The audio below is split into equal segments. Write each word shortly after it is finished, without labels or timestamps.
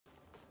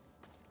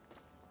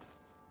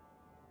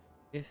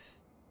If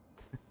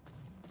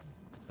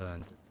the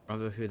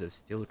Brotherhood of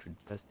Steel could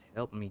just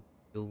help me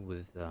deal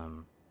with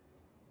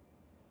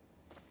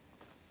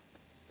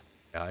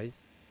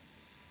guys.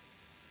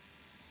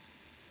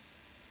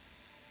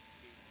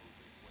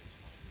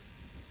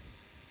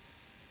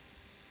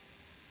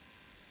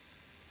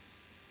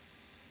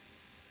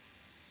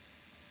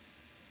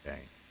 Okay,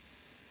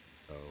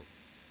 so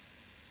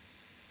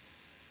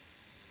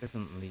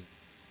definitely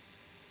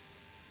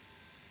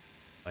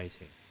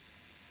fighting.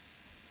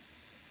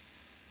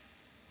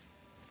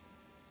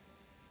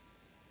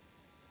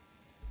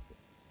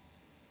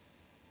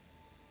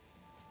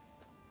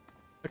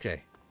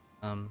 Okay,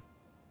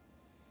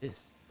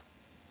 this.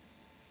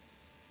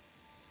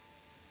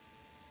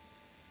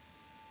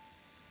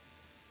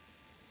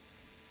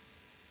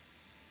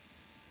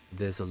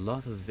 There's a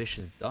lot of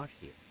vicious dart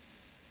here.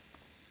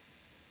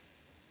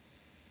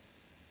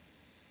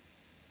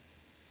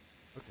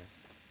 Okay.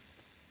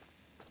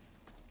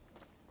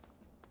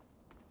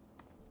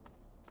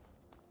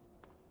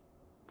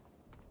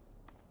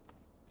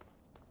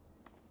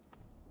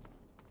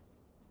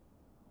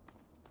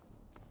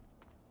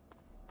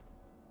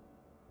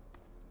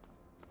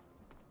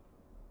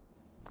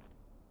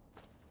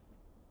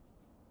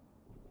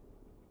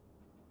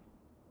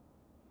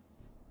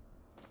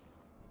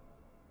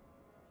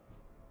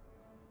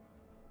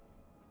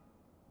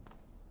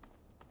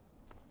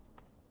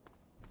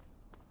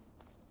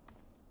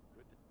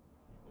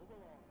 Move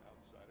along,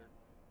 outsider.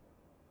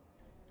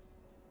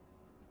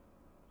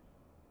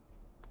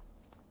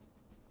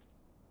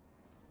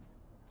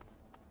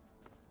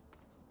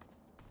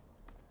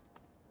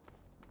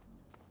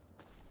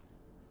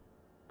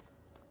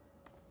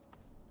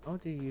 How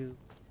do you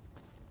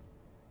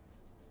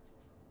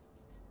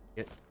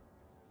get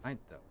behind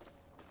though?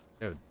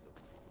 There.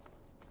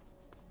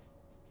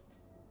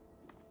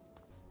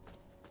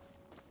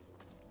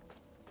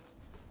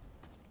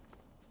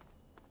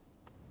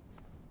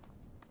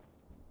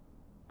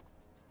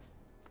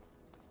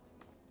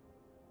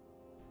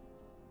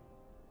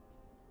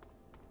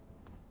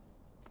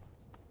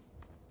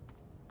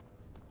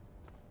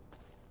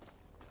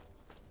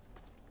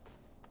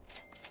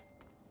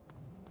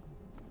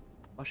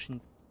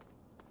 Washington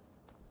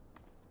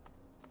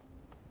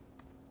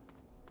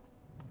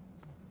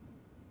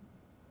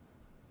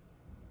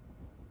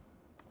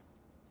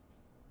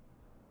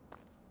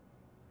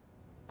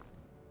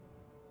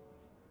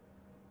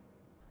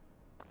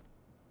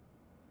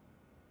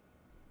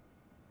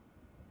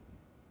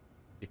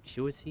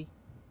security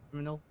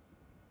terminal.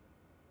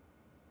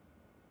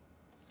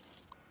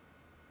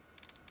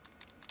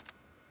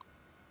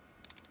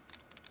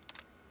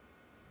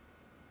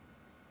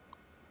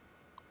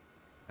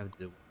 Have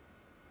the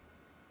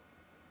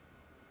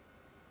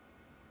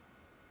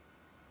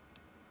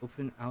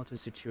open outer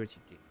security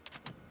gate.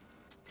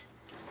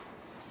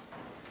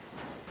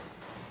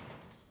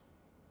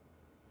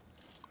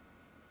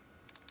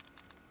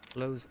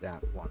 Close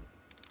that one.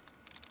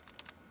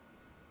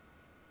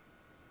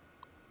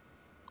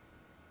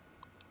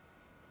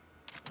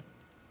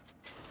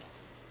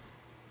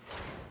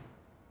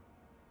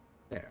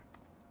 There.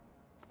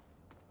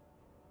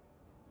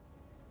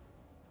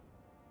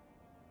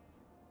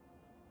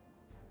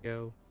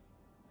 Go.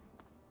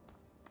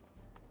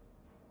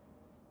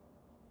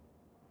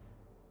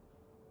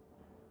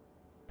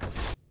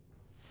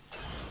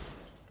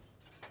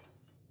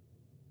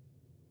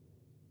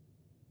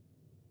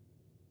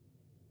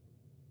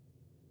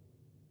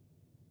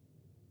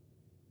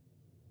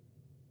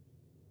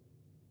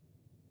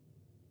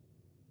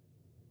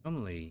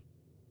 Normally,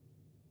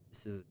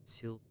 this is a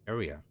sealed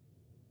area,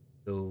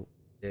 so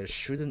there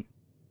shouldn't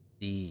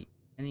be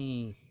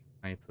any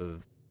type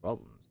of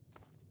problems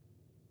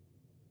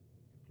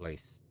in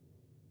place.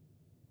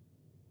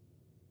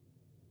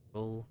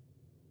 Well,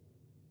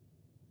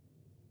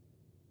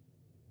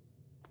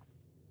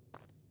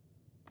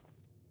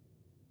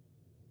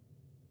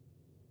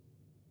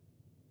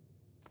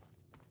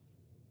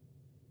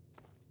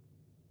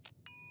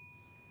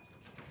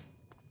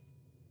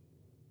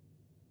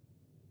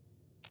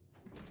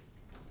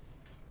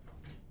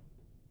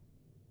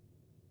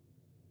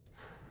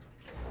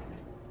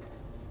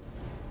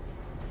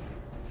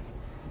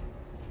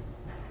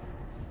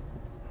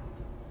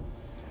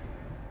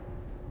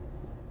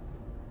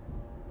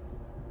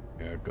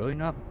 we're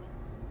going up.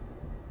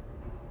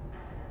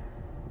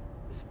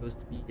 It's supposed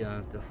to be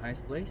the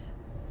highest place.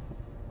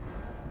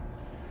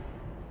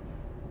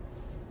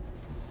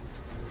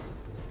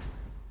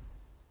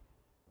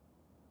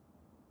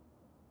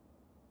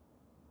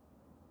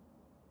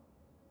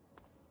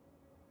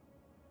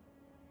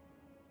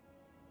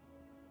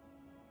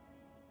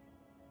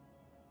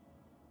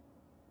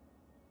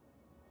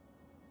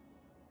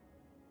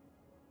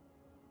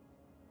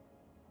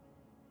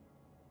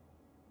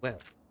 Well,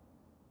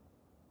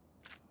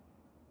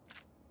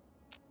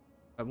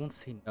 I won't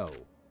say no,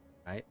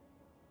 right?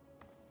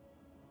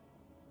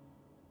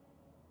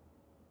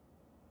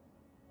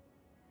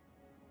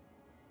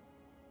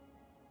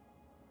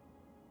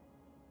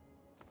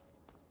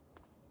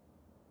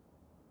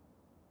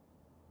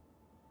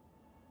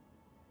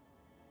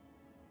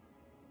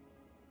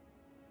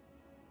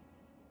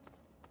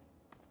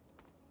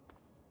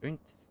 Going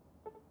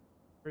to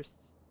first.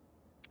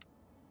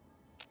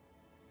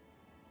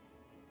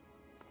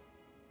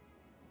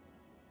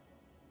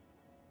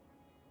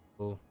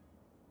 Oh,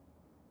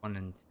 one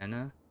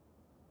antenna.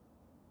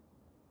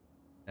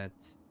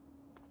 That's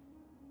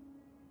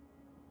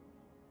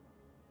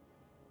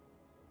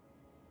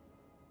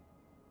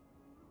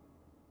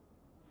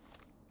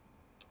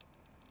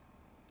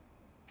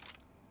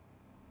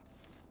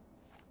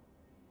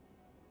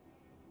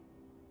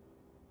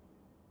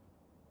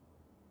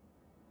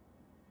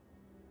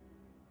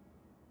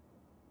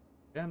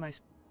where am I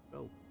supposed to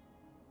go?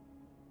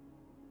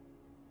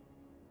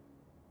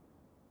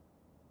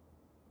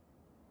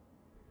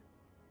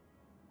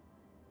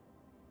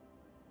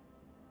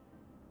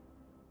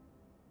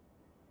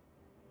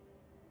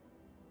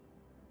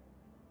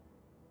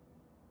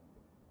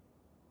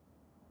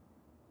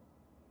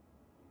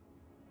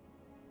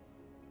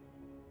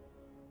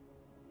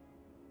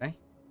 Okay.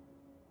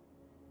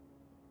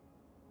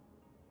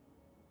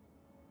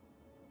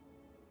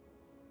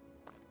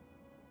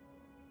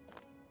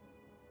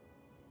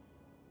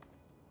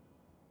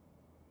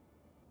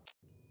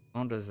 As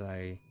long as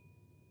I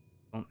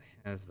don't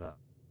have a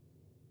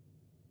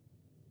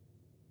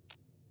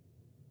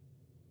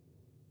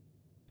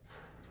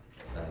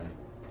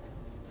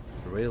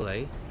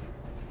relay,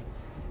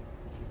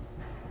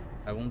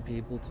 I won't be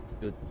able to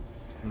do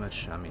too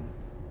much. I mean,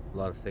 a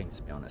lot of things,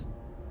 to be honest.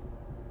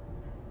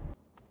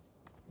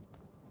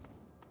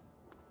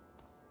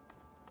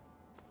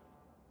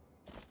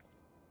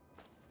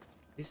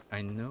 At least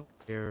I know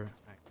where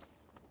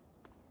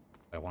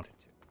I wanted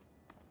to.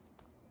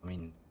 I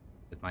mean,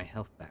 with my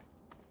health back.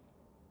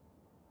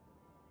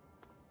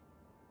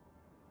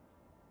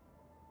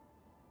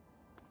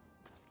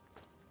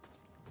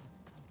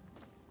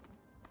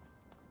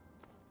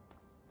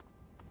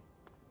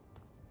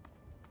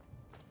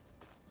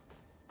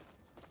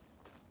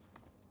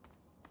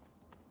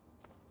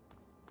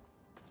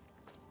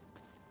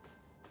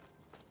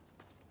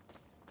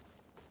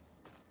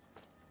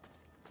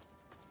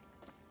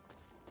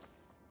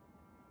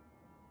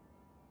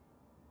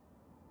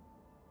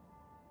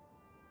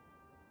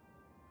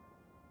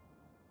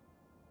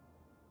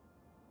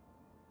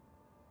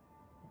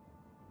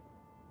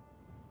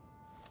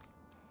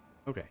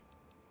 Okay.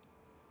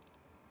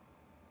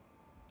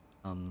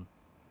 Um.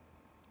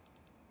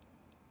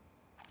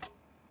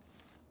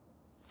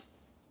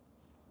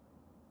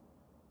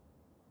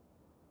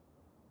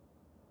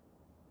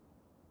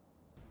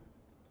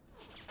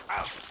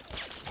 Of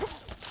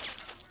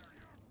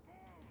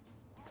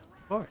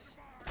course.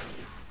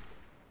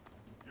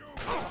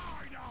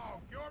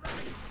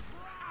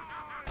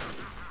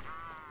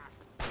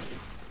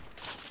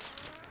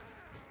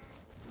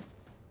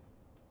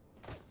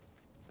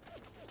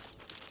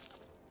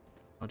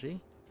 Oh,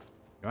 gee.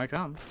 Here I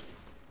come.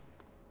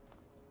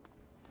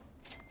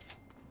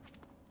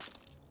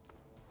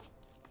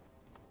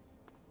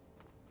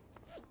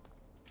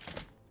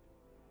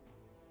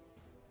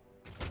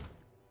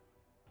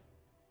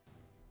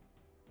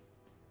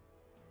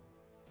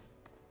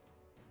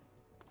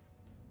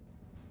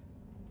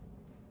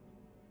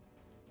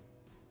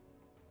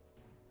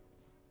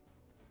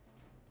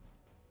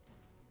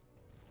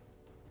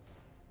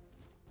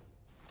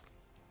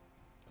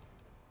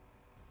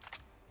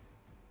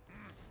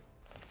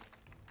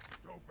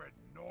 Stupid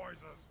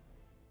noises.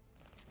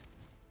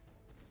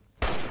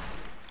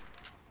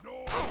 No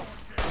more games.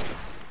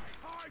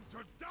 Time to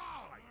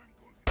die.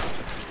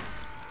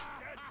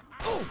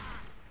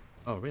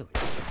 Oh, really?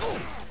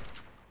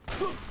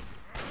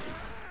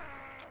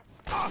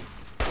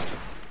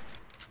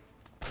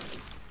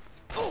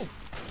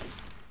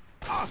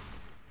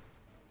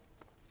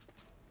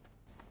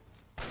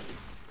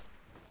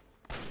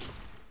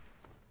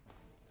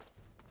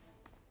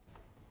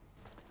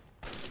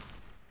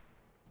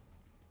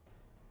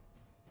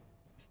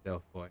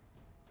 Stealth boy.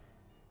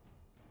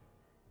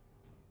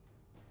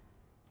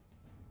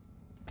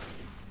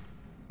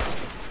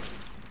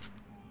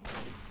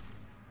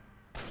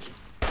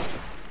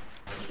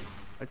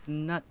 It's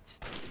nuts.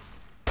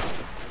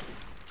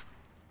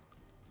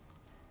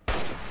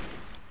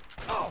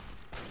 Oh!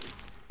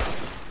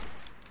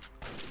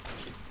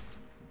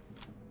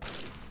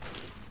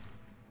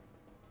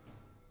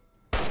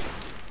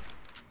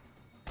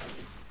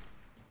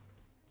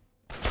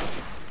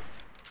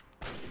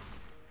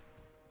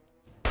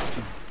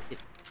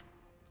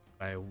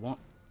 I want.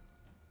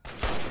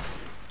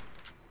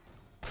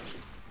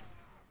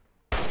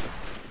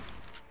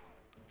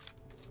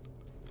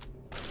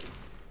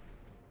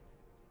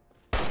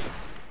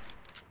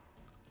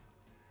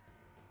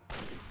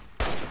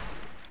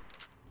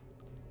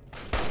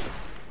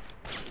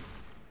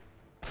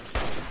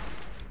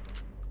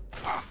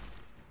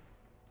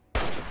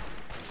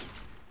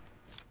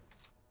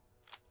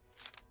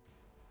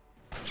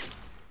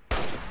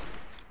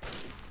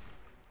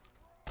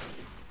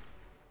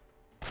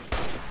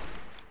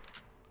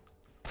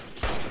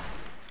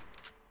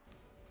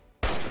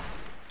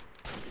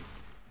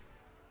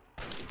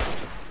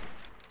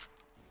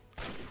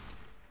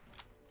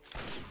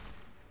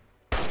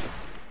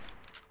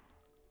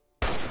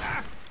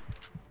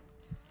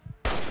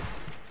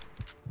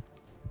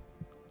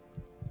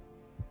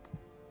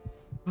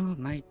 Oh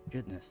my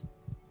goodness.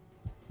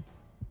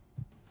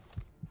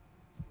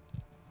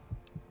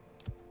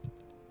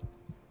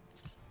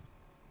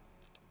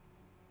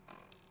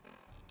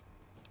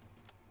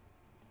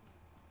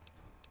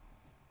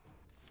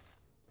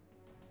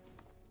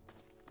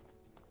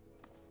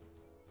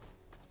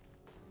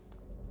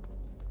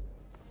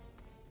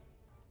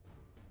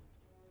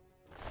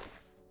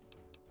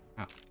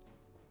 Ah,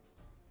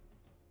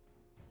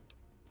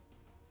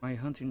 my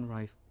hunting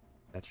rifle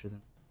better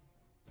than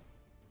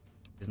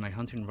because my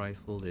hunting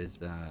rifle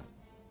is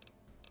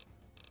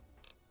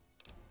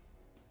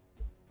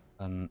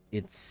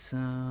it's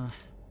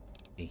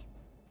hey,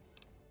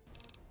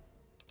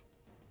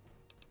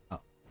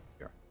 oh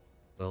here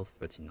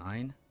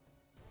 1239.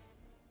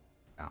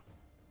 Ah,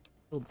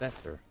 still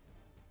better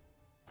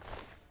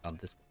on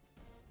this one.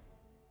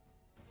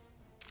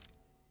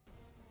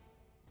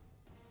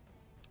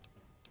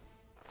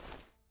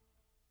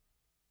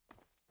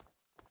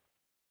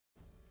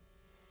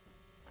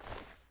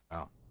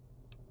 Wow.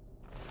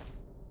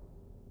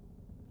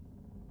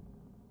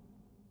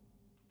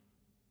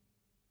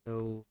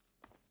 So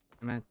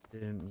I'm at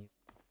the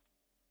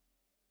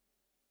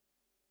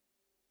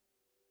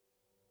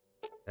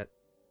that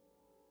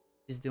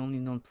is the only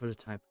known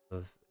prototype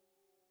of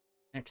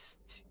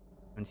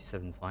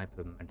X-27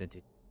 Viper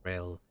magnetic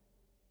rail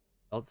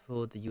developed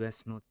for the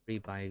U.S. military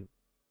by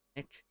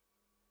H,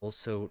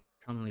 also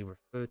commonly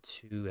referred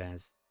to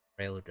as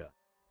railgun.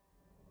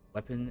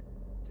 Weapon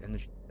has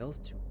energy cells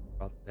to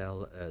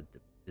propel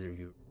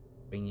the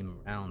uranium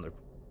round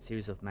across a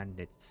series of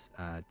magnets,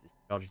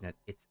 discharging at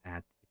it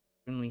at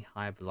extremely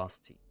high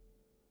velocity.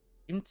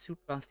 Even too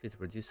costly to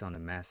produce on a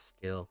mass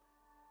scale,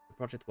 the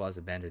project was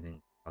abandoned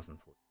in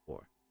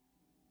 2044.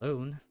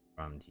 Alone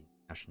from the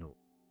international.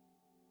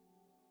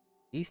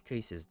 These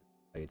cases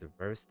display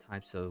diverse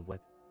types of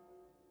weapons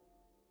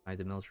by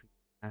the military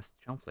past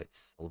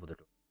conflicts all over the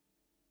globe.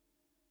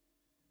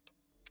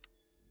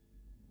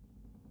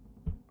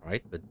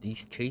 Alright, but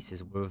these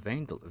cases were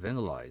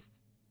vandalized.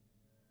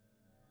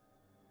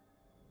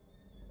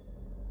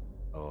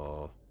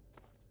 Oh,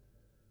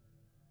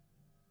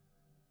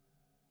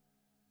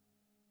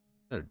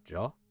 a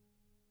jaw?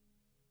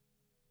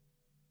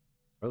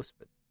 Gross,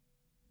 but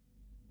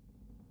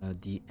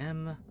the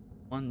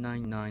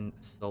M199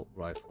 assault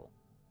rifle.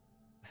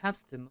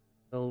 Perhaps the most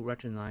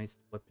well-recognized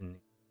weapon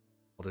in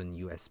modern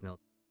US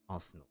military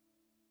arsenal.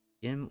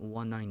 The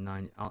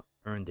M199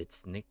 earned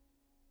its nickname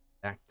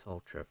Back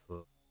Torture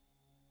for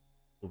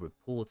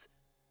reports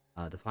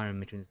the firing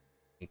mechanism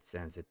makes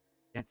as it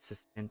gets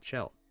suspend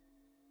shell,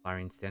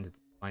 firing standard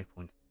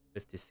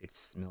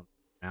 5.56 mm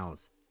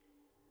rounds.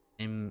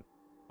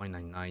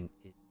 M199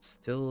 is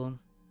still an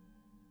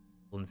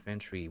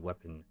infantry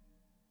weapon in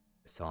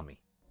the army,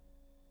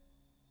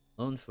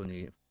 known for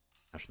the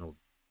national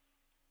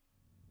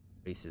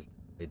bases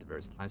display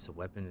diverse types of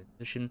weapon and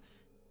ammunition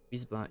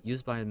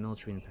used by the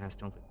military in past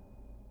conflicts.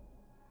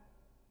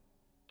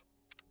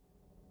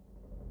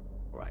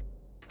 Alright,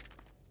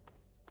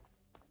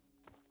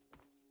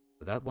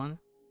 for that one,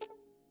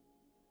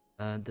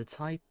 the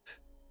Type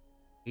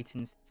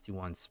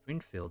 1861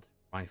 Springfield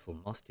rifle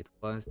musket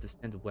was the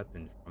standard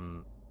weapon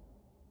from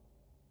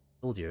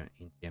soldier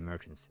in the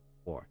American Civil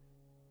War.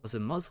 It was a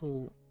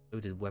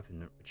muzzle-loaded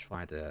weapon which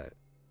fired a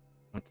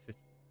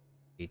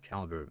 .58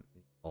 caliber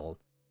ball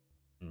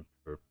and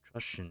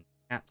percussion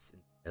caps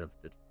instead of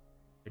the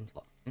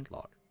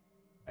flintlock.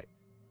 Right.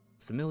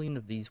 So a million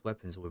of these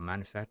weapons were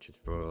manufactured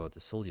for the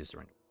soldiers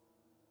during the war.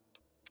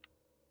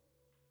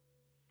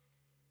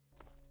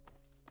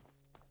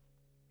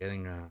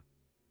 Getting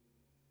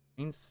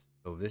things.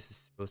 So this is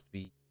supposed to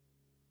be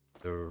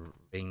the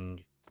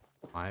ring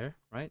fire,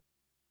 right?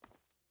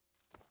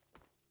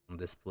 On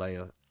display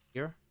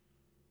here.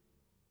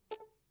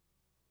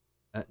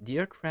 The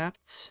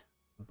aircraft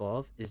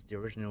above is the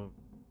original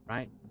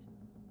right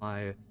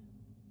fire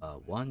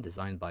one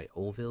designed by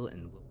Orville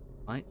and Will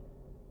Knight.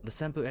 On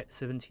December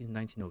 17,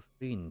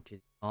 1903 in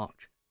Kitty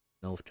Park,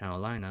 North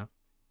Carolina,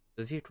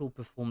 the vehicle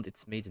performed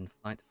its maiden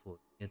flight for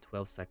near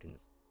 12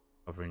 seconds,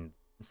 covering a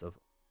distance of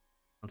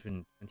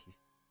 120 feet.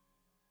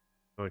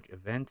 The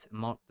event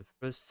marked the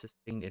first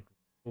sustained and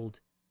controlled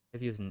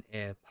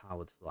heavier-than-air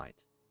powered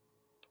flight.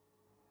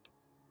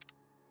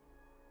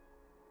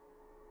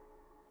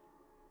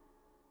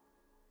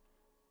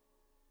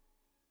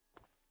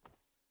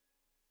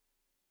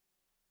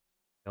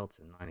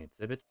 Delta 9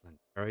 exhibit,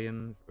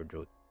 planetarium,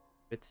 Virgo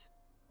exhibit,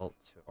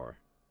 Altar.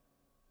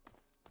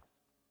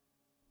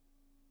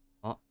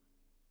 Oh,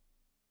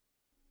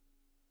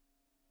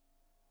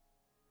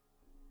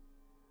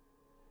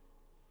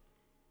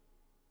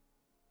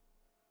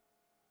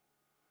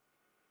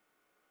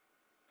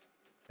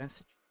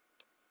 message.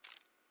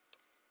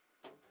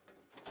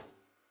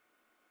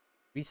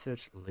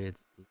 Research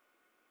leads.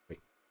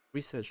 Wait.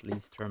 Research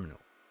leads terminal.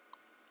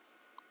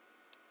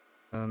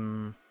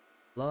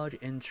 Large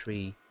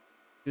entry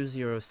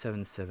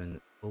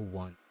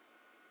 207701.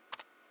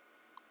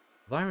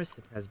 Virus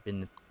that has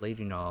been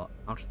plaguing our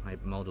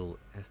archetype model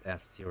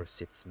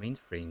FF06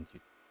 mainframe to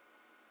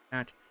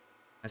attack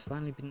has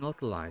finally been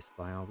localized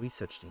by our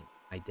research team,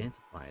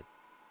 identified.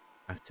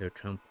 After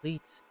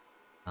complete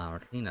our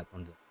cleanup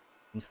on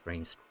the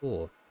mainframe's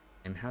core,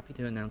 I'm happy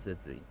to announce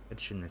that the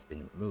infection has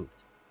been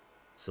removed,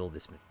 so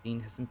this machine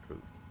has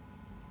improved.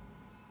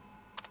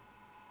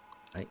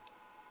 Right?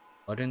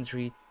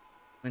 Ordinary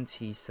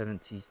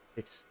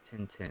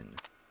 2076-1010.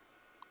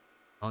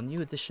 Our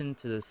new addition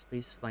to the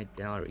spaceflight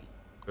gallery,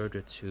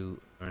 further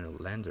to Lunar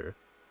Lander,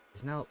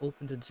 is now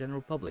open to the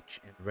general public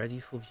and ready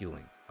for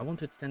viewing. I want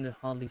to extend a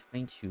hearty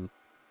thank you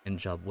and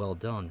job well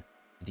done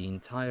to the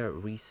entire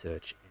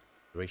research and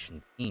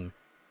exploration team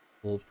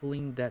for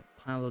pulling that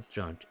pile of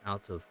junk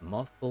out of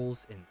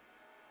mothballs in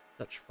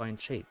such fine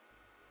shape.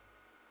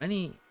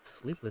 Many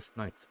sleepless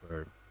nights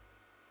were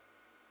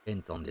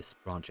spent on this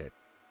project.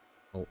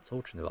 All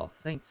token of our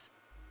thanks,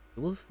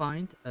 you will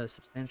find a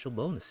substantial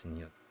bonus in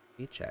your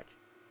paycheck.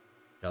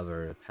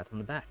 Cover a pat on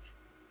the back.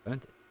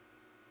 Earned it.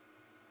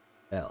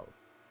 Well.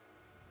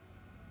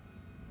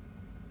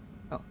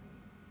 Oh,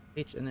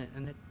 page and a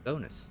net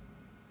bonus.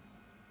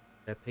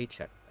 Their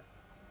paycheck.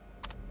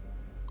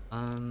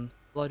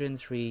 Blood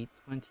entry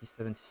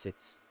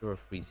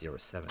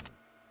 2076-0307.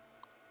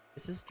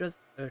 This is just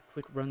a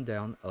quick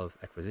rundown of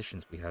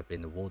acquisitions we have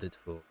been awarded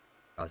for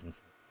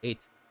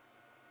 2078.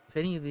 If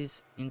any of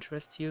these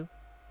interest you,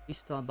 please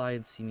stop by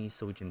and see me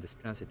so we can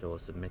discuss it or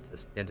submit a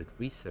standard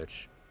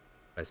research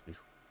request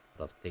before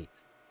out of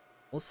date.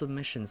 All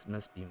submissions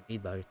must be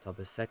made by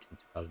October 2nd,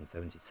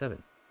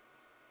 2077.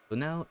 So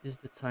now is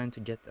the time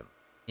to get them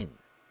in.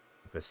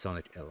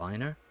 Supersonic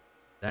airliner,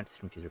 Dax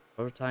computer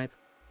prototype,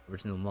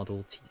 original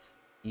model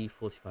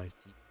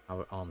TC-45D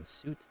power armor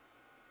suit,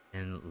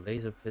 and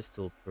laser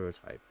pistol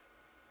prototype.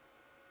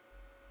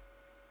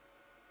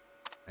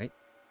 Right?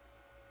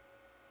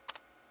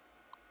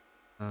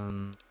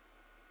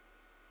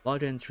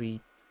 Log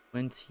entry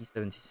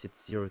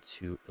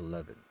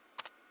 2076-0211.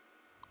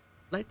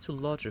 I'd like to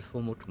lodge a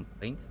formal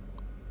complaint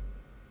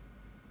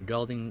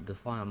regarding the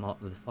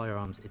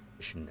firearms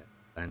exhibition that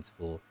plans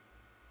for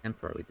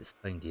temporary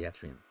display in the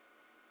atrium.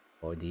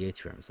 Or in the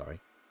atrium, sorry.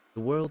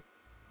 The world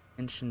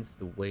tensions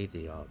the way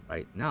they are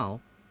right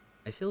now.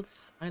 I feel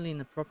it's highly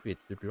inappropriate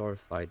to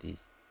glorify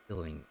these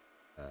killing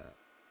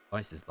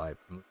devices by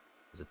promoting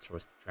as a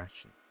tourist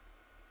attraction.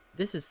 If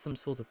this is some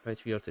sort of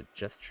patriotic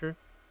gesture,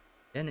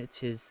 then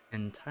it is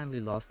entirely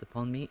lost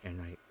upon me,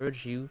 and I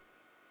urge you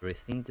to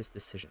rethink this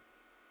decision.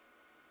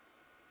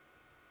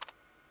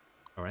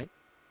 Alright?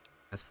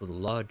 As for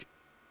the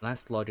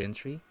last log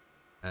entry,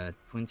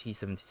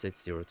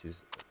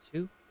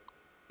 2076-0202,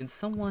 can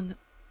someone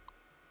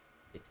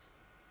fix the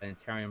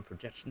planetarium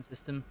projection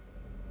system?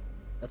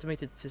 The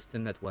automated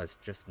system that was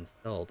just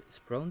installed is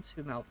prone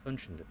to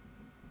malfunctions.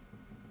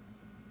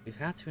 We've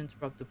had to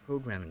interrupt the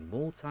programming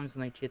more times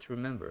than I care to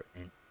remember,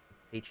 and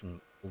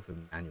taking over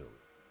manually.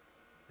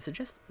 I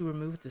suggest we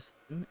remove the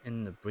system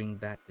and bring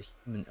back the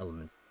human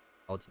elements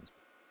audience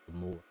for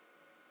more.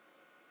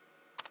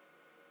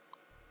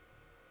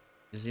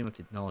 Museum of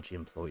Technology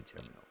Employee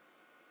Terminal.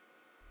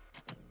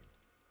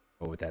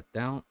 Roll that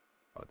down.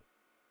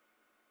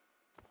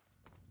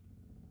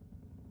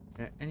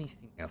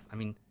 Anything else? I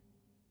mean,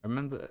 I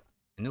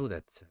know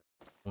that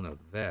owner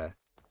there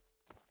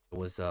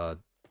was a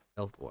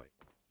elf boy.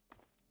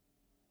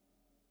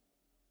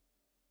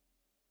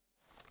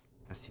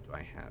 Let's see, do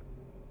I have?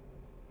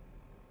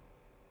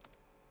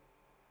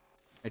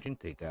 I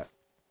didn't take that.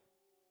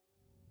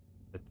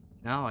 But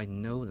now I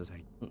know that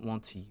I don't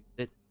want to use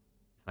it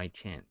if I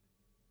can.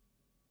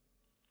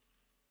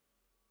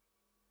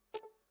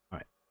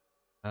 Alright.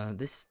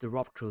 This is the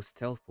Robco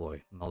Stealth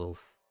Boy, model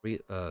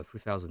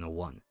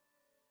 3001.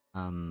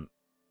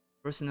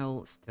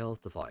 Personal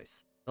stealth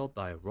device, built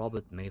by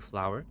Robert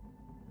Mayflower.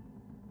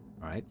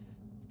 Alright.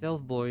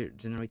 Stealth Boy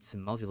generates a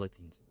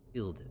modulating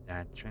field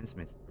that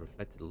transmits the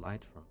reflected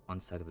light from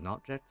one side of an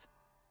object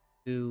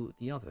to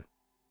the other.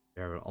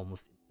 They are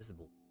almost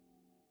invisible.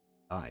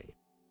 Die.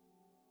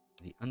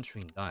 The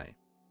untrained die.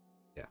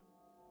 Yeah.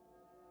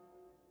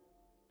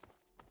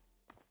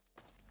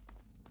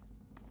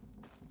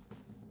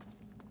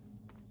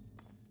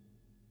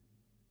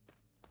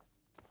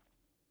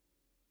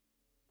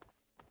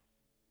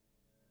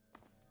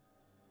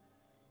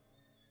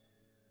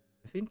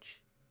 I think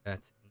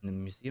that in the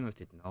Museum of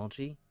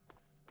Technology,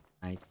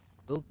 I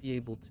will be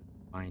able to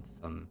find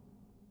some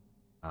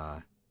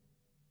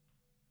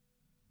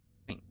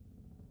things.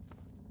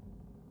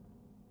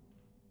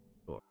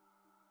 Sure.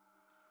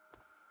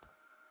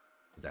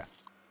 That.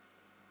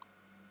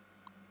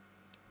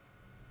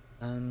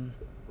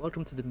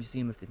 Welcome to the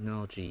Museum of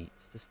Technology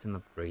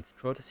System Upgrades,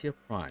 courtesy of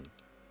Prime.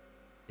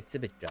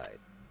 Exhibit Guide.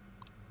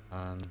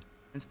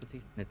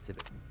 Transportation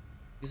Exhibit.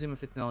 Museum of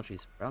Technology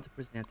is proud to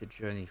present a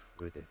journey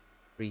through the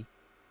history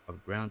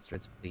of ground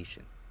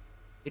transportation.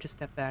 Take a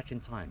step back in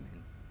time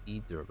and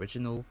see the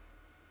original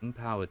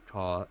steam-powered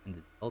car and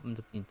the development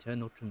of the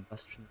internal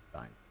combustion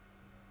design.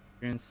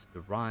 Experience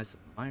the rise of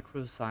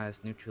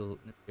micro-sized nuclear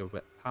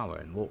power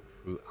and walk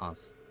through our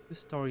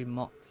two-story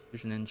Mach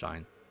fusion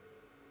engine.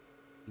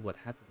 See what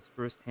happens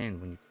firsthand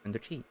when you turn the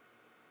key.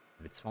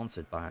 If it's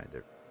sponsored by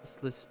the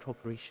useless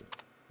corporation.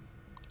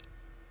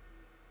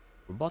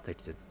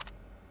 Robotics. Its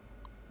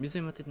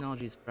Museum of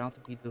Technology is proud to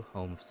be the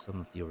home of some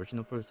of the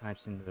original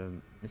prototypes in the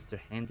Mr.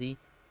 Handy,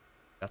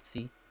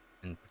 Gutsy,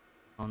 and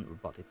on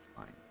robotics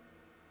line.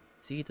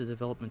 See the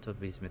development of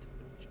these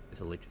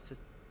metallurgic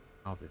systems,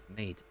 how they've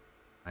made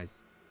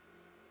as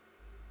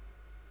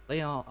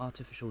they are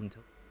artificial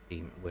intelligence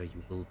game where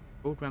you will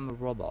program a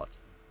robot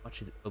and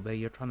watch it obey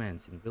your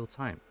commands in real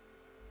time.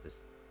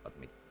 This what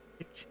makes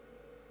the pitch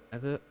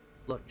never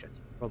look at your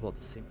robot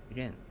the same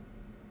again.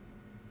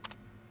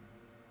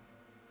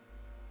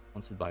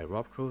 Sponsored by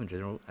Rob Crow and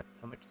General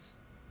Atomics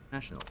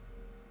National.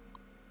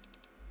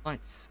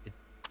 Lights,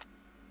 it's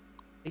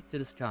take to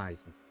the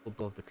skies and still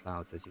above the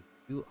clouds as you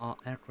view our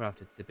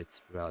aircraft exhibits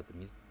throughout the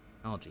music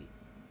technology.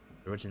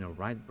 The original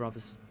Wright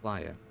Brothers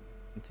supplier,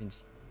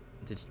 vintage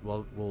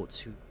World War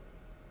II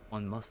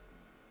one must.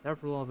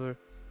 Several other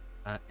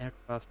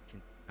aircraft can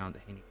be found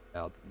hanging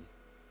about the museum.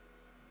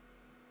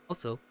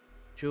 Also,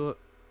 sure,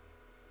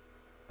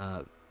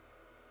 will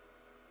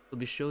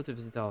be sure to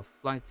visit our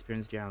flight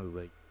experience gallery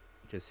where you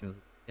can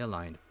simulate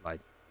airline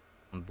flight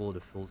on board a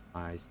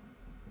full-sized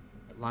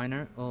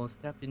liner or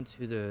step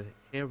into the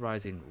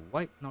hair-rising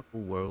white-knuckle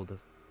world of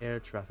air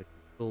traffic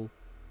control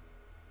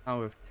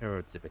Tower of Terror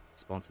exhibit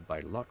sponsored by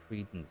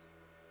Lockheed and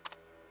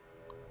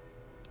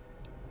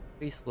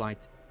Space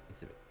Flight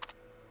exhibit.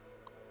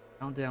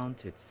 Countdown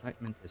to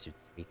excitement as you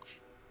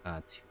take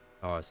 2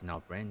 hours in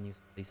our brand new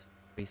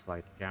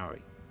spaceflight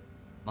gallery.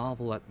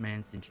 Marvel at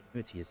man's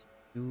ingenuity as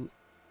you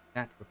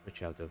that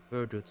replica of the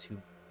Virgo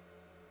 2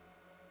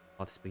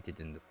 participated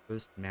in the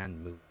first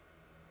manned moon.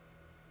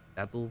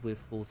 Dabble with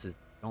forces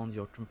beyond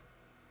your comfort,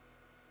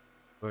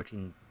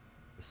 working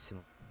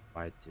similar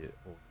to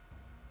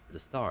the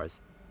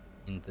stars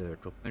in the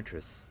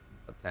Copernicus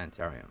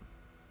Planetarium.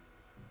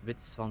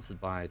 It's sponsored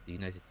by the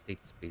United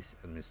States Space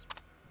Administration.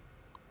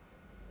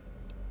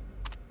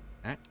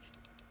 Act,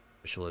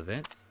 special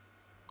events,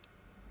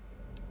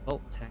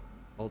 Vault Tech,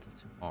 Vault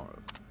of Tomorrow.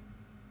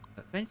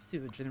 Thanks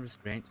to a generous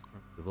grant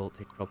from the Vault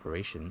Tech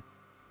Corporation,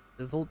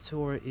 the Vault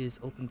Tour is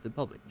open to the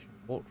public.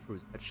 Walk through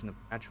a section of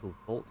actual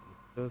Vault and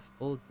observe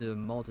all the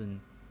modern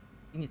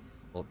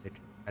geniuses Vault Tech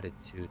has added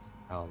to its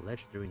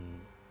legendary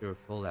nuclear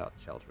fallout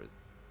shelters.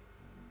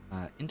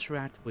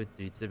 Interact with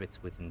the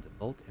exhibits within the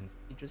Vault and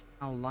see just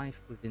how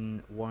life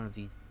within one of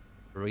these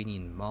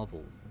Iranian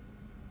marvels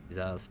is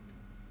as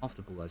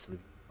comfortable as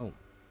living at home.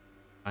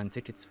 And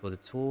tickets for the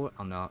tour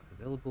are now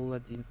available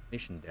at the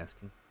information desk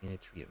in the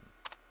atrium.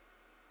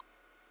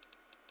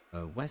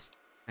 West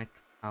Tech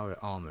Power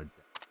Armored.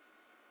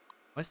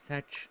 West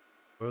Tech,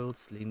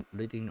 world's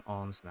leading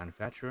arms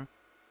manufacturer,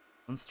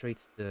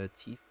 demonstrates the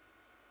T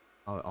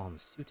Power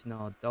Arms suit in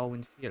our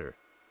Darwin Theater.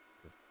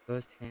 The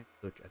first-hand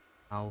look at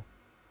how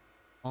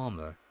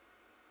armor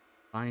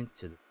aligned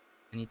to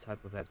any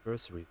type of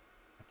adversary,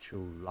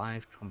 actual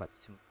live combat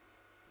simulation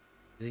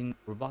using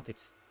robotic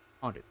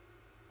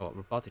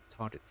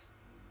targets.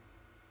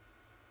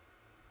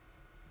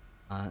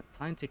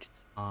 Time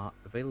tickets are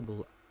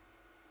available at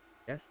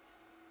the desk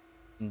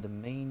in the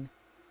main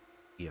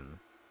museum.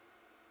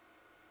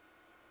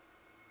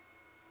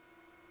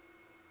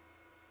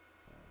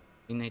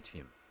 In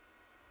atrium.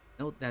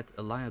 Note that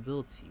a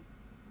liability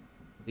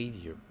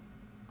behavior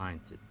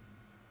behind it.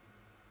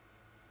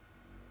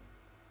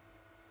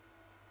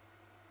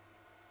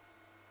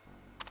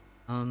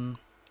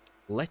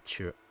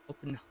 Lecture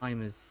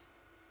Oppenheimer's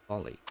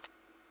Folly.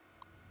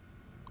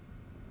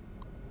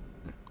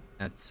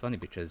 That's funny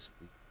because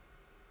we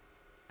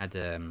had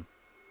a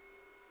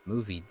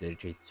movie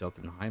dedicated to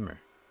Oppenheimer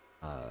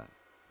a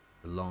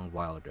long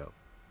while ago.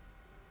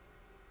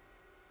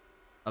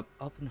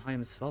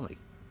 Oppenheimer's Folly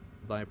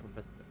by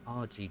Professor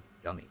R.G.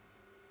 Dummy.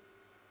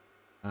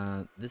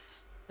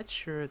 This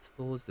lecture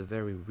explores the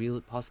very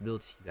real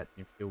possibility that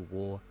nuclear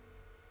war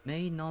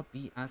may not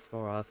be as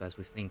far off as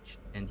we think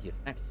and the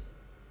effects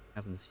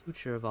have on the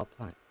future of our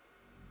planet.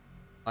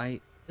 By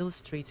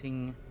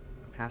illustrating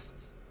the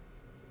past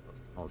of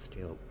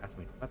small-scale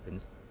atomic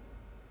weapons,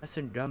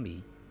 Professor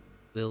Dummy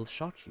will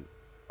shock you,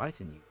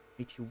 frighten you,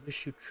 make you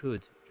wish you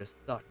could just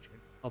duck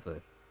and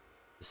cover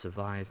to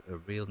survive a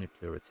real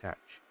nuclear attack.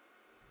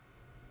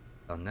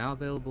 Are now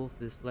available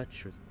for this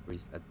lecture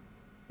series at the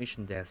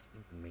information desk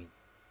in the main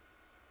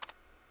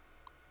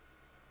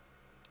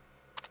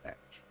batch.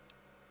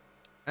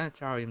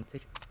 Planetarium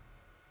ticket.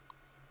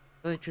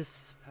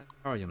 Village's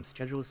planetarium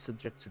schedule is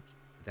subject to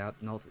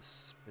without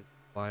notice. Please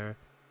require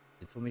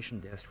information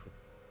desk for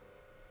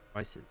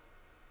prices.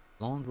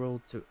 Long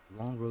road to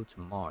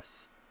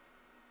Mars.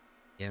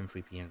 PM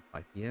 3 PM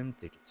 5 PM.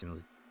 Ticket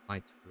simulate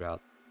light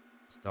throughout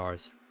the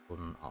stars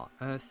from our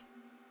Earth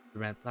to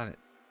red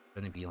planets.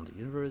 Journey beyond the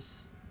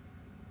universe.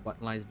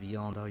 What lies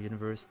beyond our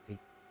universe? Take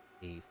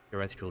a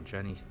theoretical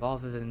journey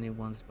farther than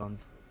anyone's gone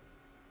before.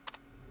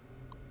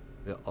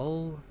 We're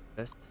all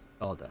just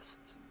stardust.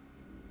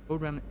 The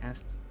program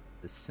asks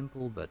the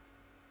simple but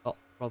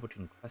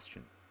thought-provoking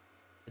question: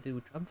 where do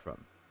we come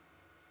from?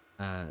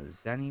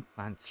 Zany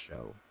Planet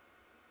Show.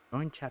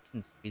 Join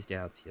Captain Space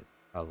Galaxy as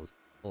he travels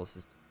the solar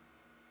system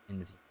in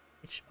the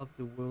each of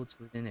the worlds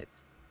within it,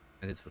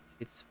 and it's for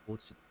kids 4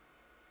 to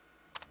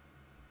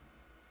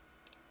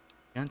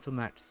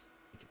Gentlemat's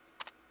tickets.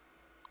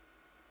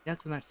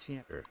 Gentlemat's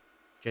theater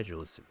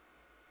schedule is severe.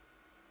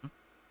 Hmm?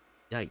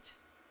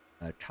 Yikes.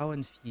 Tau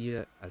and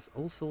Fear has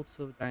all sorts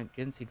of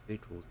gigantic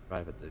vehicles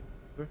drive at the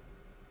door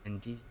and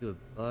give you a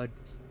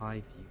bird's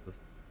eye view of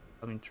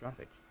coming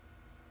traffic.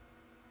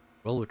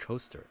 Roller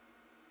coaster.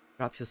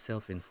 Strap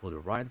yourself in for the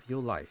ride of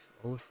your life,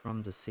 all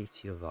from the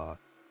safety of our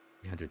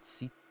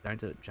 300-seat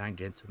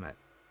gigantomat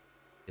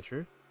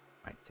theater.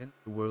 By 10 of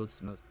the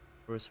world's most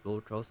famous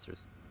roller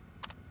coasters.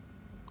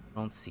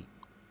 Front seat.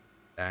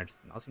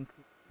 Bags not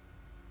included.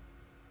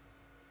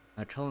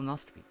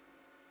 Colonoscopy.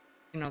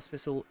 In our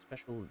special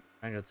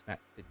gigantomat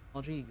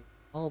technology, you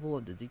marvel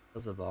at the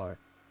details of our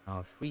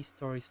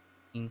 3-story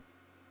screen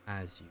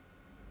as you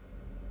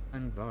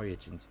time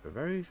voyage into a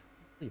very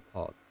friendly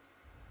parts.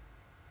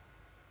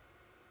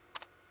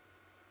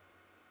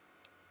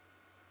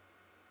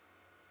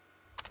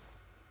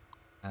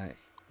 Hey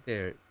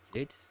there,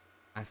 kids.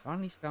 I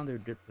finally found a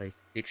good place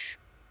to ditch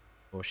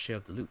or share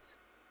the loot.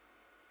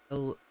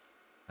 Still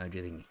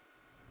getting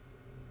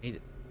made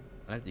it.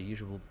 I left the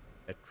usual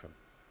breadcrumb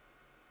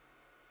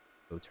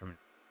go terminal.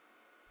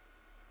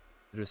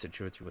 Through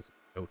security was a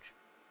approach.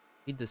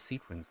 Read the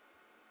sequence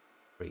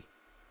free.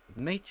 But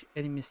make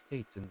any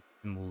mistakes and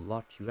the will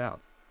lock you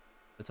out.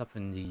 Put up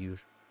in the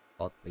usual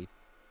spot later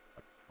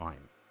at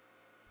prime.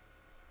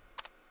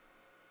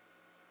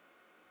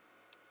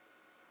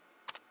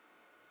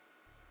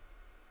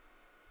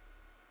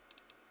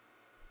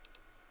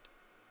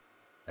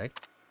 Okay.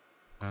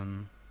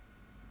 Um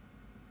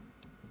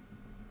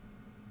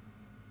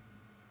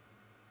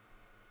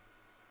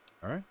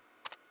alright.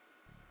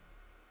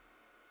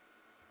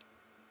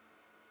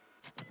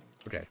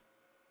 Okay.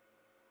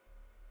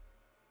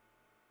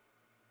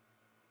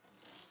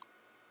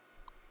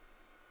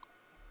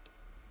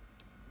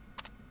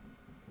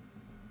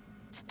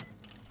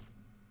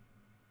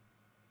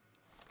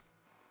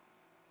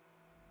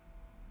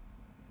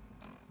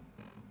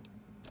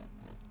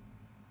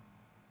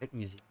 Tech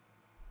museum.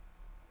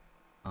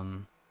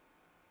 Um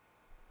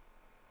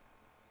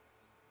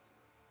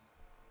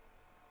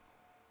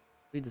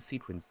read the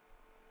sequence.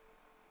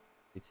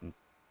 It's in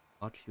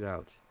lock you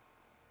out.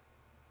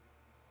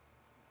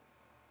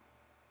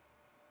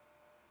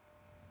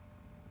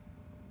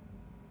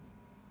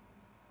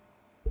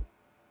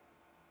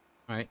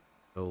 Alright.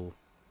 So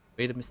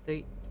made a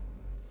mistake.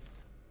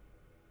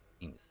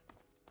 Means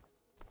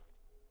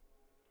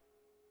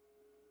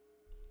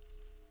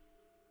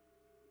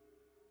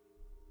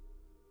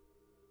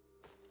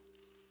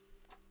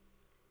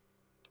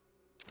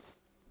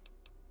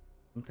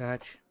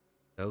patch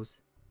those.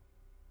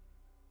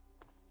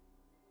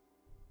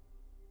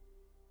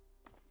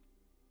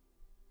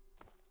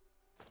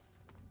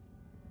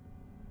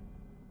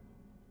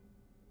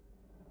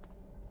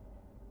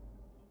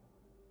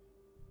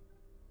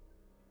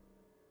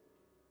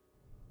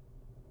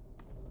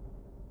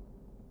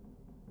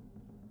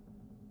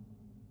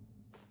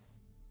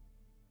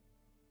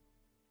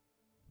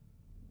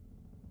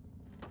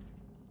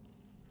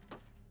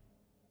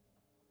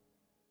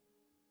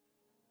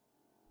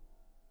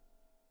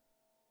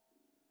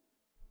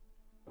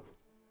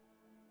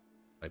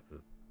 Type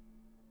of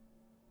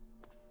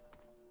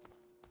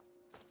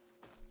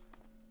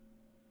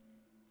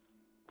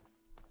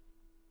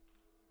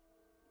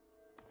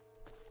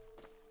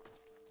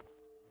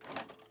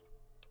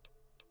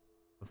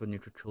a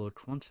neutrocontroller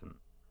quantum.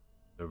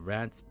 The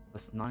RADS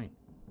 +9.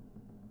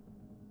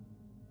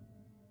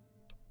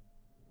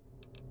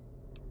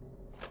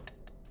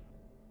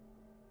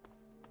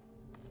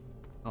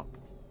 Not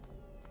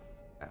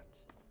that.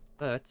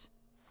 But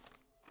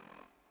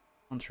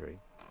contrary,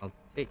 I'll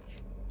take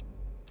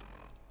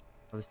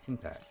our Steam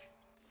patch.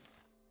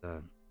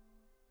 The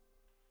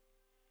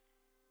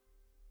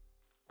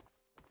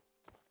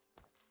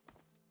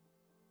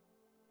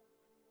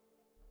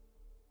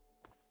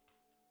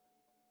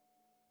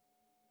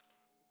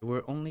there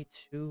were only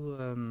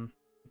 2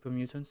 super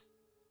mutants.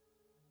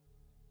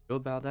 Know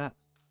about that?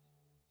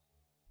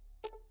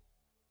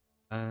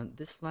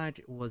 This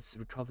flag was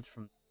recovered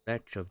from the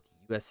wreck of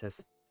the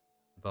USS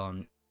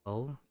Von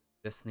Hull,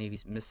 US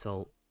Navy's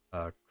missile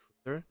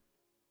cruiser,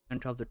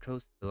 sent off the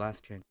coast of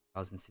Alaska in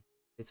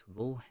 2006 with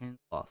all hands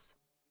lost.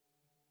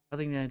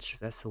 Cutting edge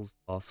vessel's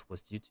loss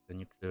was due to a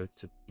nuclear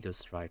torpedo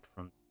strike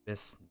from the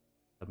US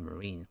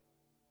submarine.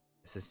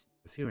 This is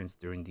interference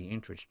during the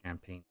Anchorage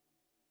campaign.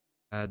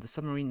 The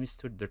submarine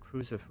mistook the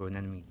cruiser for an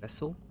enemy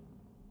vessel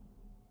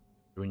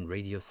during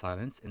radio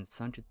silence and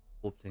sunk it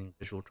before obtaining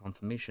visual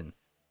confirmation.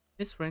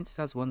 This ranks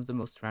as one of the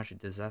most tragic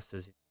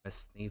disasters in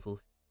US naval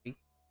history.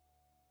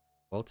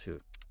 Well,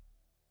 too.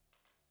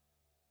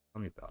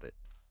 Tell me about it.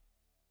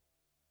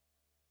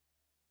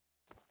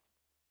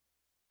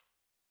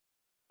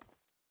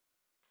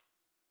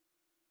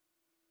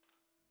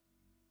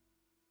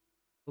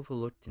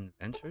 Overlooked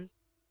inventors.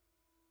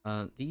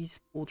 These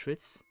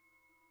portraits,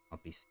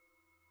 not be seen,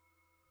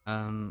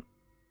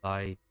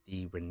 by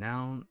the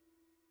renowned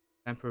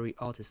contemporary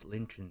artist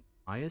Lincoln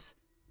Myers,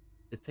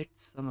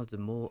 depicts some of the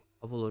more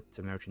overlooked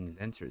American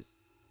inventors.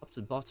 Top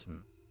to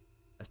bottom,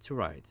 left to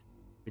right,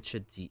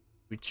 Richard G.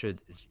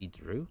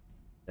 Drew,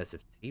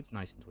 Adhesive Tape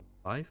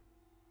 1925,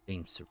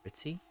 James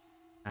Ritty,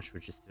 Cash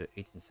Register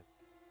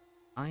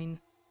 1879,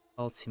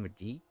 Altimer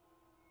D,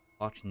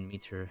 Watching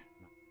Meter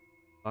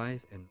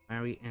 95, and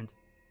Mary Anderson,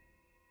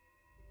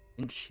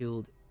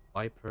 Windshield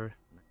Wiper.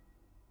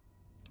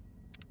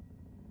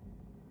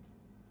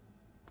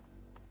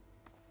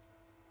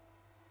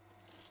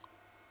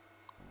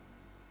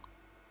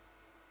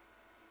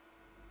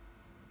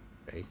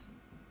 Base.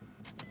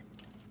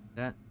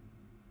 That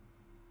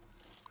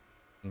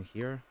in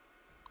here.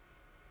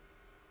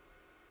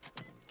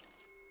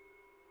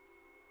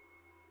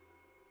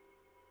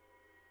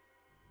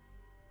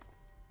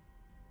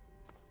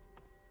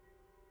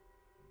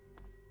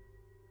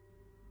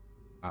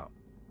 Wow.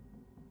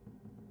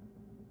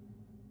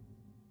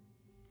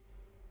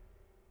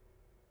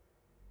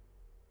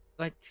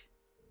 Like,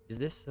 is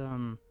this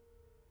a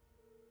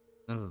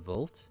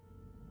vault?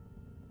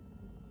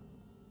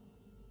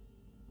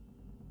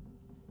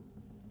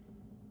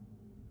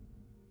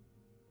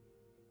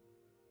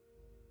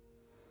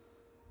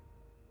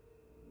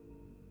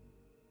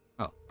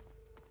 Oh,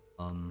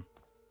 um,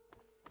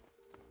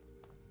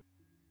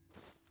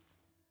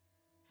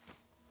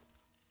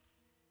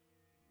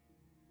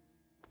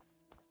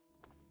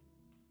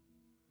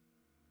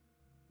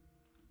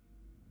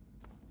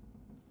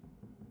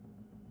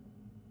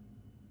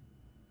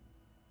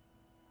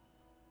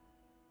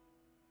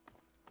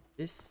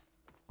 this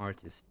part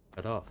is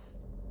cut off.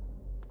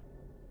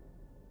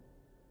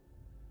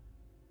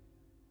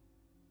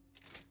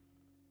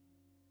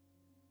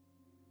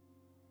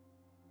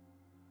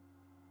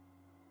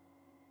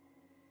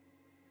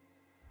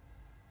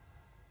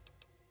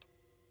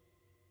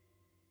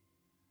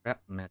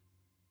 Scrap metal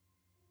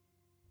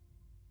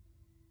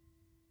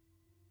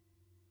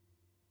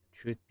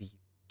should be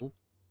useful,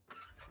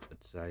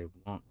 but I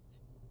want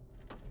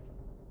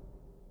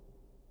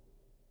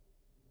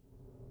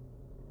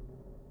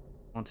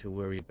to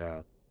worry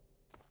about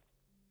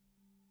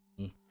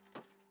the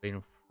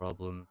brain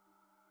problem.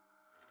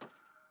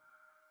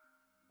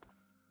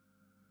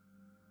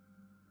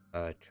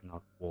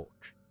 Cannot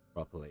walk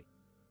properly.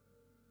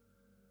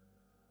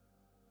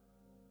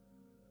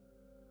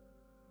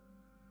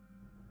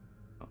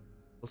 Oh,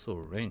 also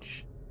a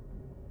wrench.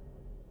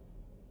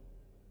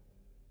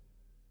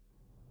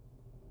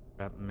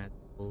 Scrap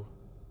metal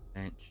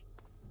bench.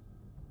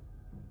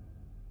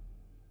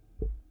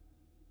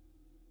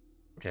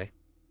 Okay.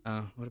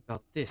 What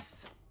about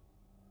this?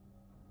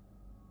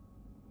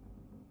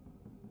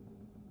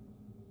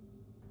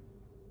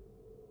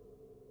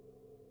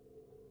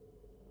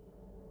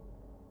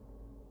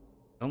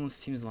 Almost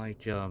seems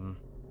like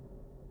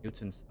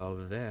mutants are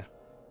over there.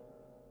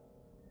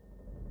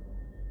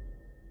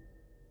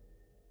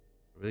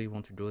 Really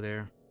want to go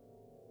there?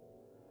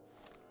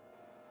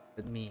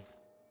 Let me.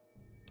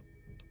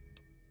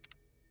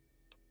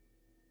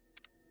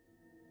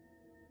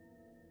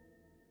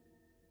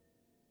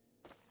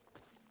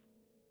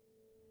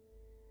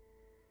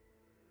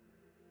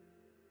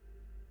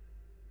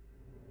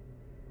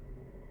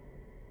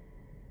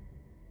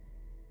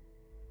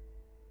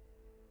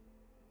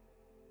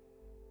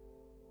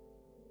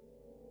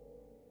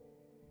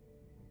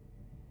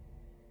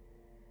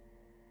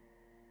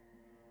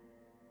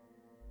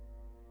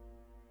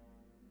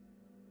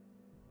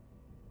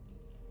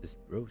 This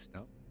bros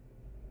now.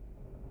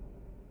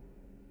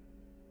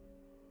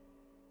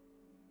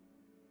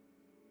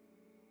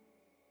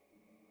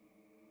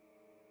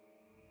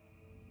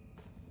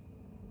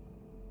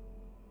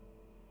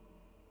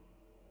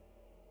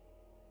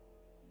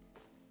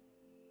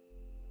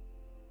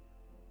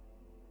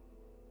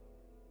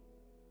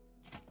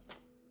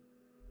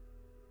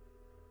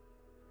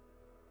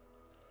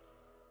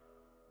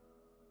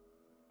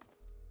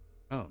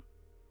 Oh,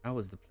 that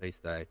was the place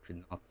that I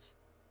could not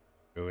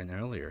go in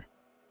earlier.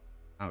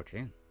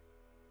 Okay.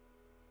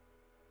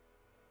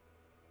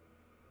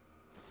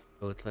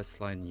 Well, let's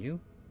slide you.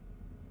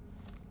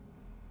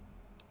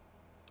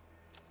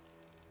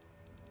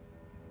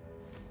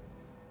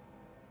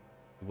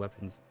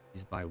 Weapons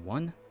used by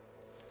one.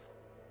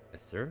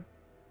 Yes, sir.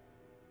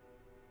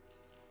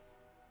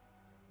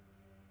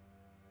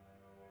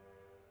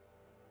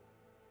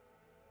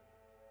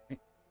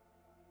 Okay.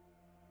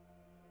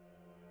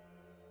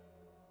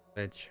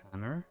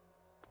 Sledgehammer.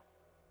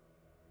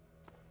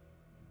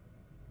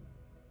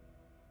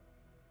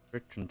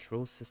 Quick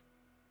control system.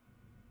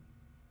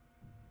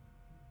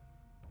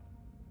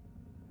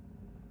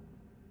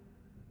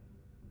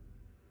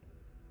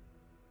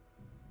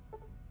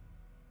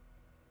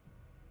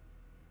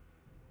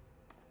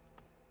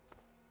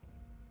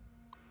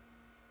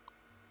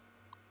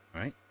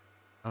 Alright.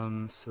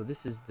 So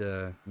this is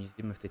the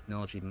Museum of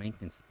Technology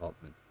Maintenance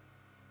Department.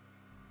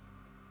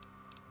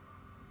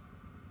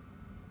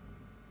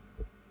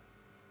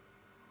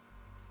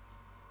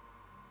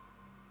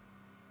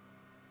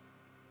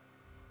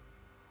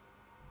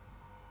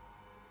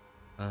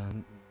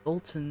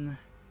 Bolton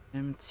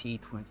MT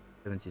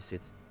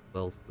 2076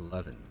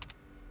 1211.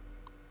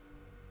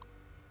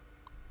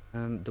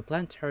 The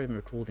planetarium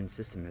recording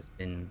system has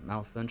been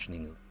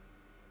malfunctioning,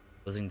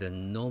 causing the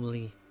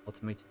normally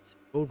automated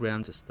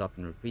program to stop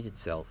and repeat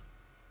itself.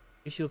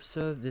 If you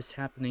observe this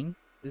happening,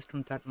 please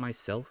contact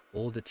myself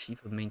or the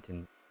Chief of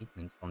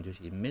Maintenance on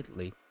duty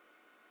immediately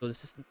so the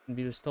system can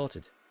be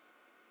restarted.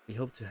 We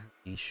hope to have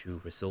the issue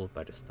resolved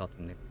by the start of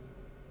next week.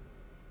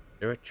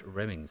 Derek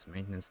Remings,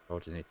 Maintenance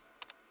Coordinator.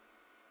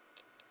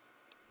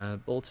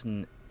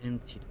 Bolton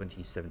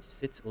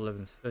MT2076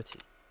 1130.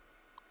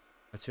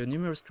 After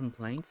numerous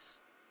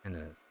complaints and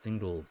a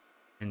single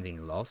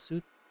pending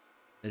lawsuit,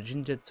 the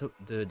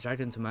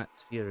Gigantomat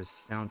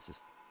sound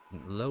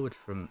system lowered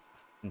from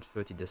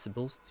 130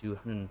 decibels to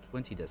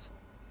 120 decibels.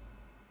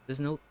 Please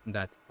note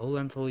that all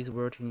employees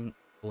working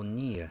or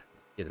near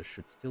the theater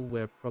should still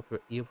wear proper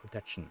ear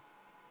protection to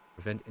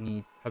prevent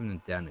any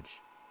permanent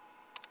damage.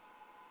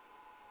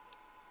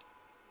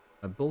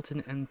 A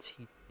Bolton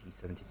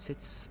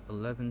MT-76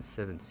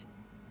 1170.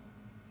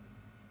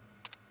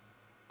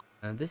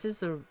 This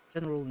is a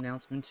general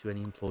announcement to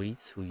any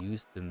employees who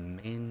use the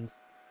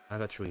mains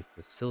lavatory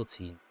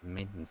facility in the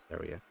maintenance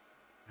area.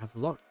 I have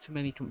logged too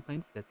many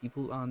complaints that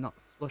people are not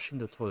flushing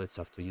the toilets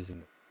after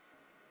using them,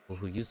 or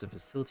who use the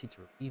facility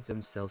to relieve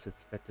themselves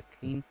expect a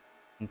clean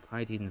and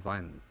tidy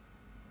environment.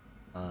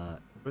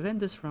 Prevent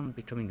this from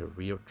becoming a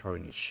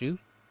recurring issue.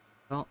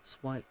 Card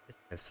swipe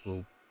tests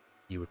will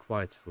be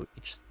required for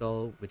each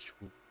stall, which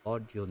will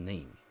record your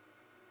name.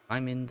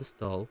 I'm in the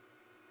stall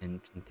and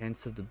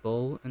contents of the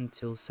bowl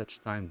until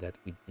such time that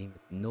we deem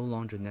it no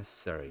longer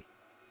necessary.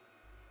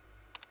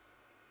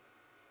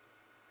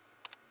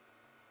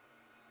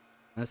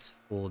 As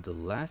for the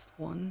last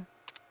one,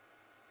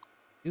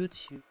 due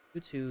to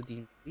the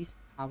increased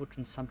power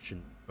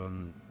consumption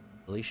from the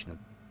installation of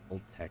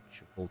Voltech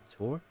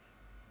Voltor,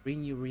 3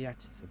 new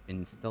reactors have been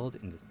installed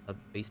in the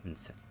sub-basement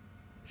section.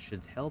 This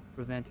should help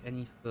prevent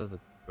any further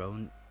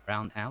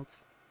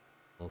brownouts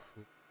or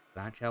full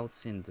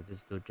blackouts in the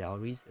visitor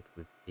galleries that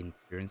we've been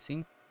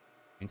experiencing.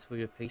 Thanks for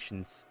your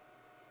patience.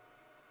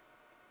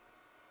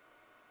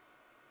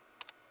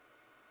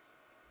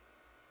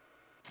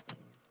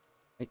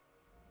 Right.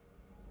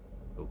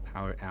 So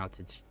power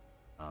outage.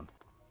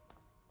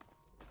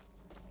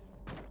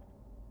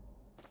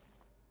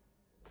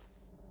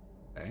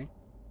 Okay.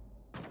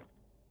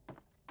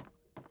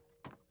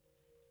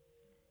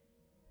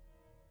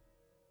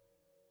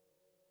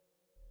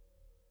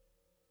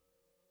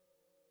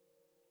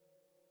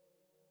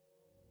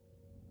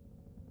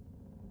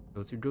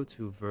 So to go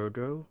to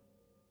Virgo,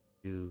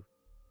 to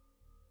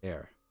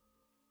there.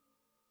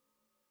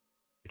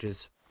 It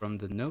is from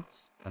the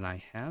notes that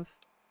I have.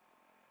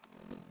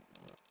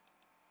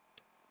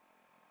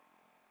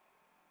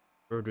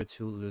 Virgo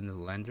to Lunar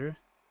Lander.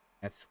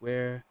 That's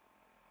where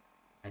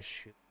I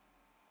should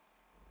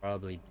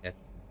probably get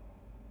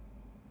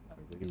a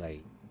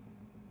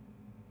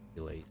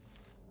relays,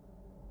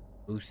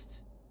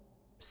 boost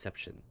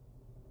reception.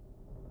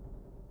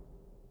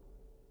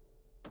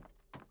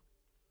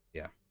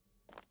 Yeah.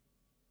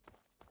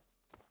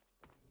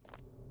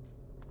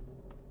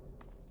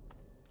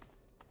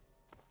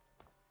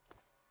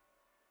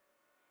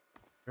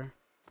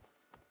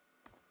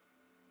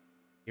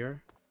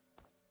 Here.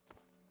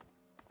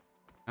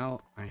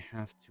 Now I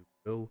have to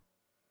go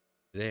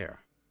there.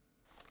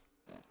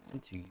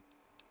 Into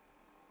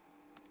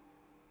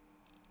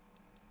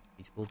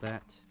baseball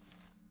bat.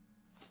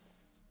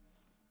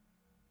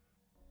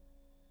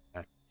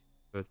 Back to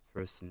third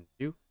person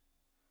view.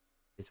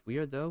 It's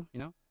weird though,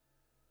 you know?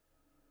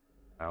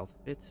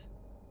 Outfit.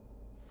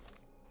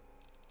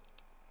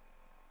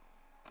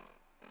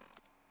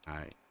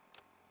 I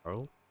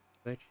roll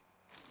switch.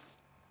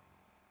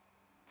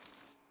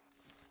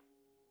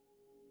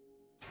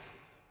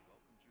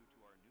 Welcomes you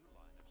to our new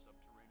line of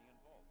subterranean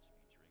vaults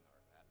featuring our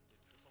patented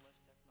Triple S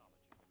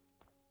technology.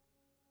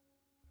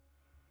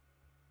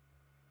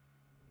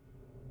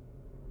 Triple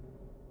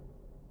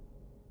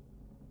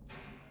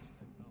S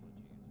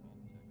technology is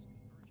Vault-Tech's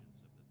convergence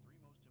of the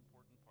three most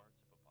important parts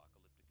of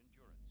apocalyptic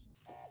endurance. Sleep in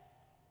quiet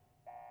comfort,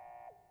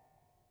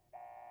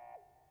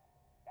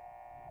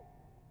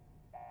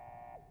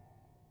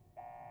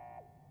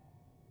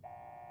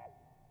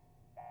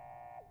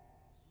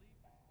 knowing that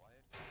our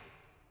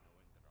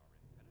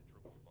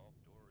impenetrable vault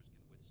doors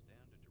can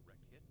withstand a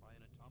direct hit by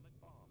an atomic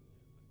bomb with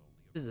only a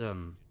This is 1 to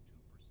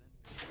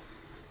 2% failure.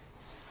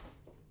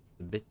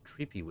 a bit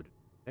creepy, would it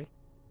say?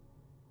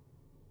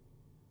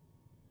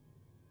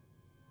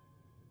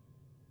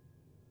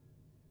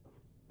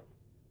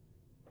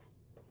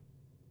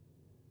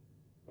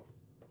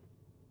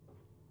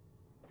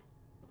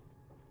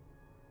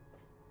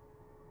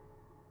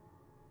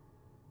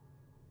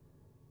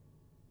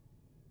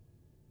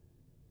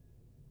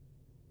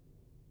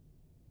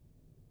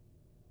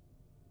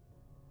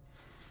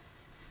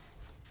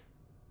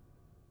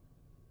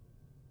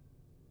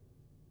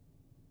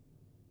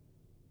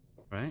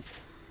 Right?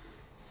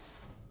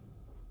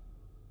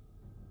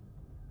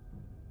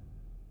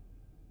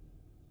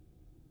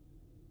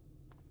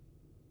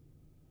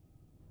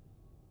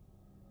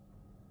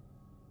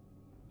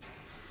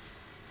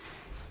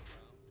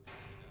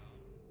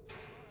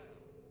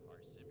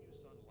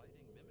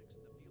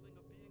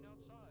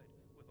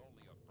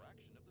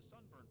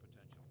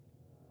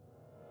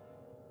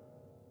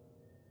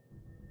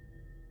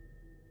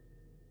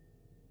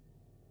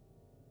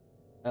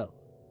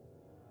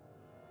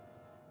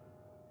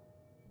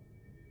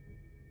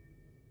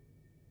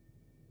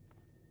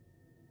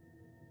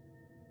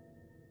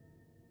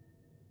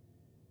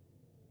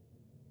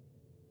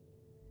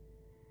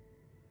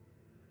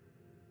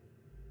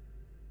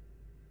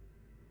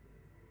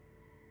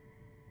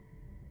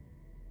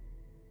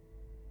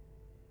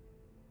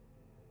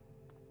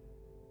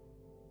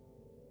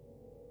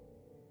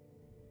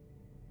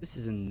 This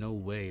is in no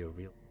way a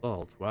real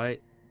vault, right?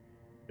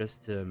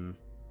 Just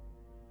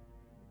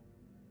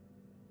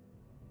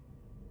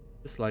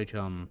just like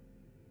a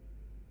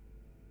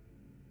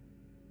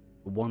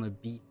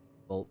wannabe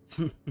vault.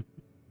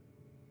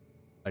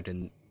 I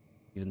didn't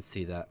even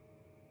see that.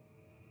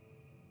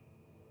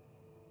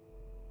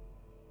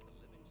 The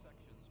living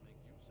sections make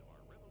use of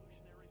our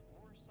revolutionary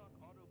floor suck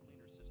auto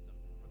cleaner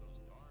system for those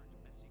darned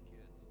messy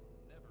kids.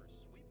 Never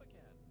sweep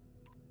again.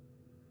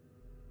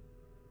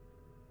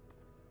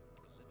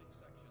 The living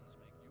sections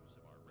make use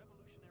of our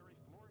revolutionary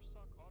floor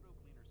suck auto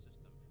cleaner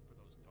system for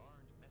those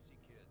darned messy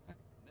kids.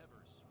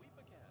 Never sweep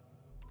again.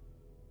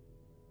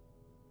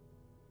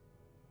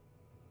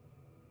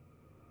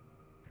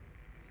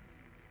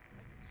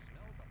 I can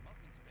smell the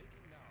muffins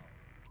baking now.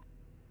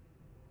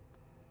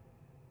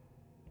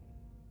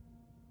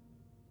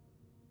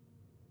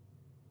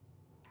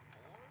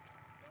 Or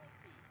don't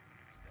be.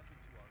 Step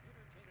into our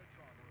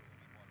Entertainatron room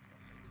and watch the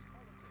latest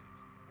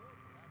holotapes, or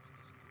perhaps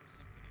listen to a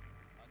symphony.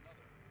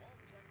 Another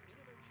Vault-Tec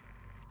innovation.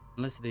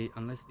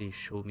 Unless they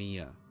show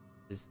me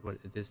this what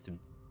it is to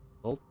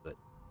vault, but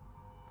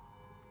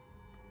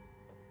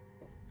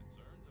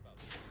Concerns about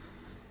safety?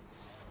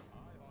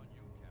 Our Eye on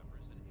You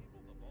cameras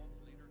enable the Vault's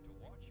leader to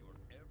watch your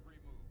every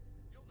move.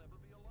 You'll never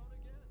be alone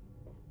again.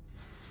 Should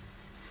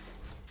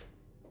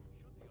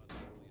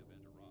the unlikely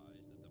event arise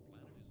that the planet is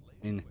I laid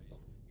to mean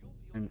waste, you'll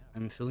feel I'm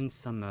happy feeling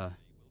some knowing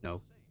they will no,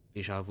 be safe in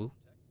the deja vu.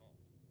 Vault-Tec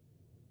vault.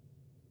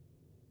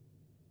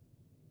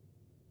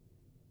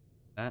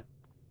 That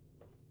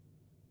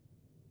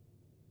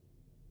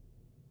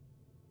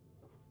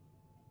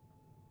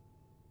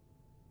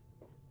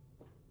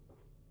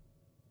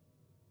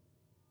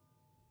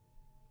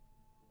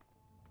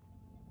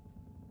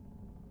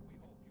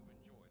We hope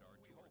you've enjoyed our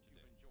tour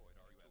today.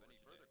 If you have any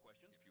further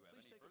questions, please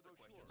take a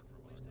brochure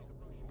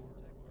from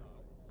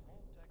our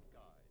Vault-Tec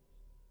guides.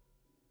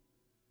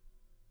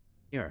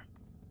 here.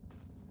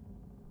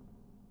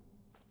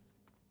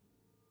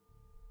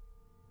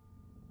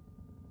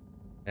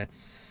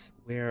 That's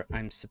where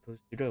I'm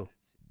supposed to go.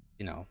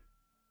 You know,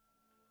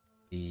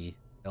 the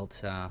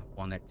Delta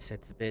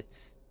 1XX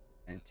bits,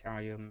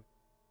 Planetarium,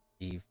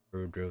 the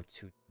Virgo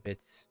 2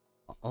 bits,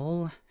 are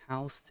all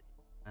housed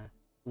in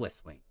the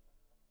West Wing.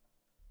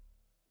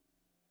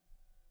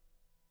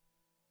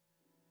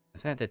 The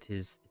fact that it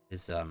is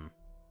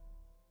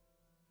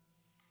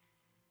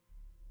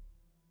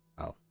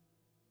well,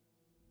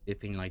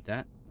 dipping like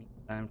that means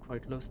I'm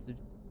quite close to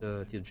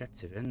the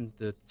objective, and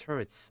the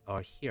turrets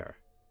are here.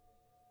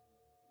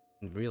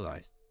 I didn't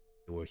realize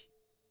they were here.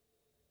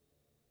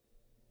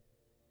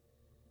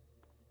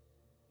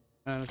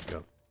 Let's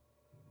go.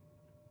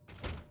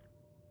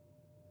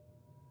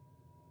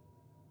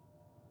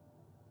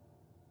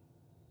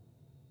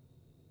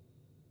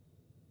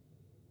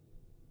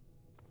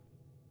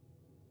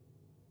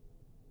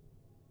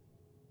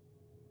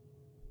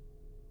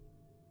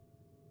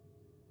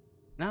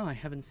 Now I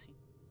haven't seen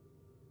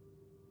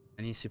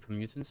any super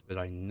mutants, but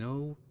I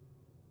know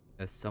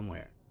there's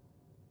somewhere.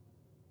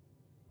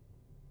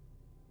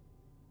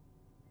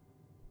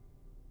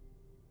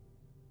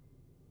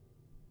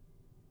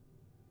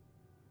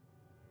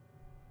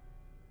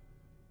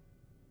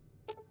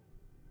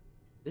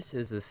 This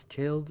is a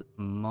scaled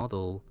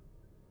model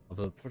of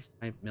a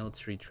prototype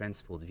military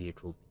transport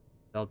vehicle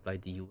developed by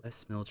the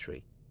US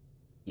military.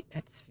 The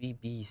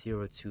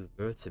XVB-02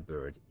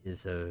 Vertibird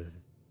is a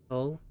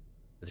full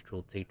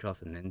vertical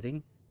takeoff and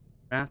landing,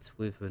 wrapped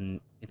with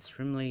an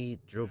extremely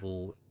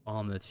durable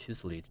armored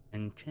fuselage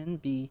and can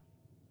be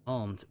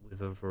armed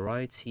with a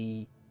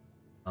variety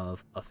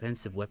of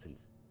offensive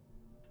weapons,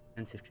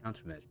 offensive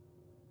countermeasures.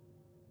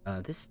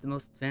 This is the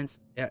most advanced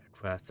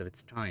aircraft of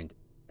its kind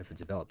ever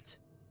developed,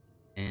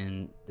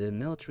 and the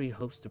military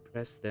hopes to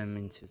press them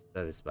into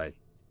service by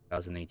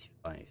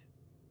 2085.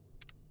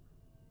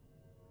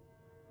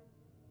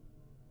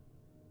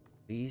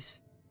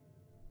 Please,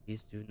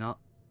 please do not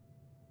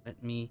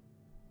let me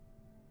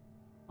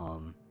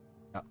um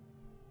oh,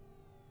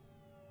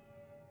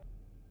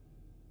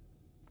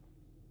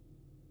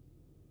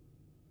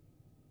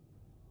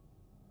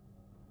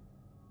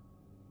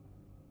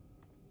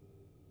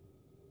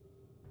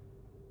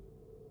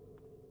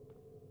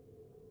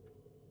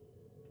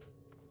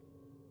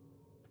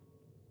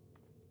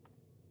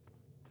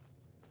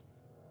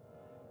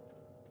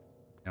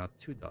 now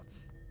 2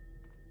 dots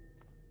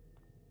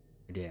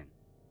again.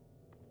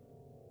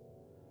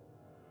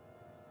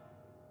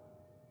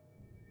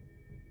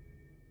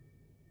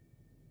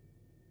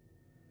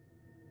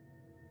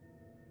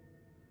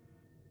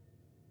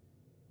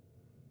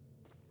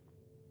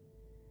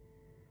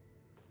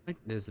 Like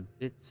there's a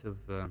bit of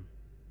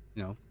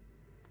you know,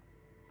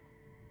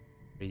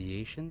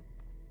 radiations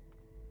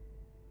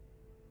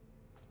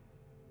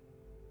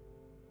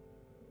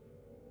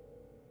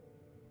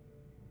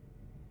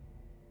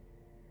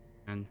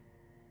and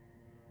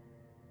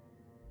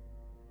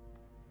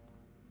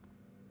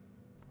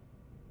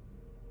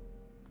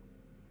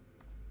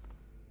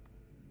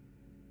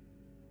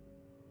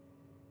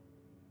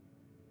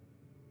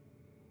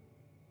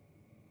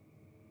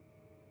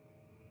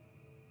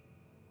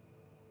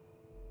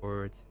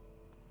Word,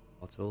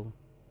 bottle,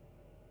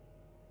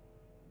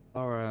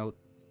 far out,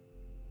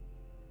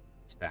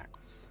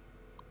 facts.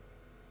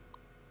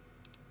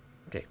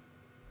 Okay.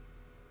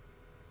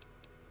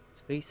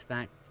 Space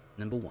fact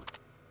number 1.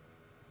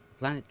 The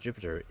planet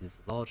Jupiter is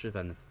larger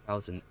than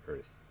 1,000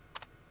 Earth.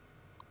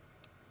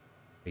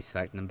 Space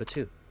fact number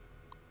 2.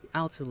 The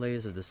outer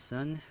layers of the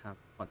Sun have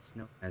what's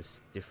known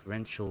as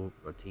differential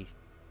rotation.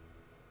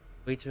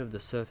 The equator of the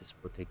surface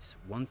rotates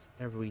once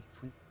every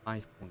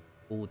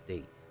 25.4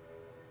 days,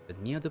 but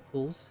near the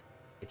poles,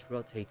 it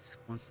rotates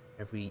once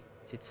every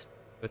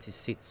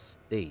 36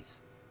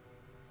 days.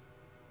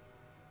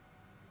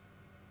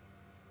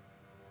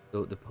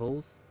 So the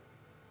poles,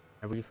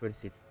 every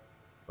 36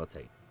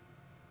 rotate.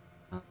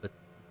 But when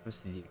it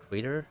comes to the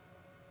equator,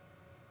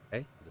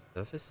 okay, the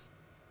surface,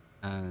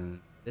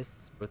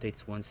 this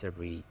rotates once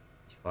every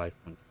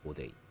 25.4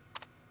 days.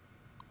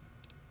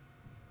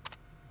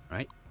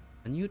 Right?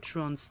 A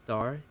neutron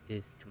star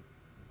is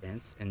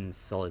dense and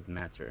solid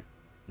matter.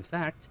 In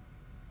fact,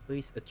 it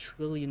weighs 1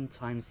 trillion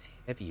times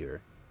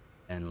heavier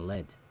than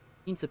lead. It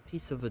means a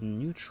piece of a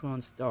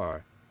neutron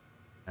star,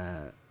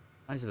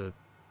 size of a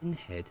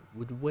pinhead,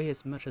 would weigh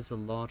as much as a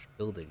large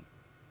building.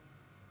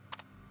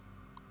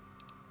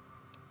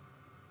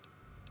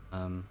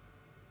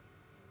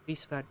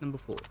 Space fact number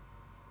 4.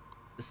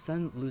 The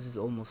Sun loses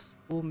almost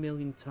 4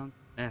 million tons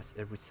of mass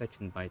every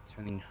second by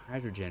turning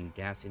hydrogen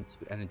gas into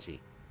energy.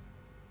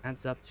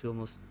 Adds up to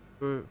almost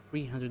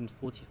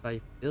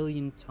 345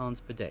 billion tons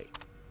per day.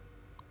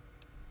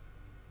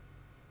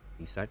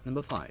 Space fact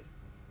number 5.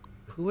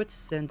 If we were to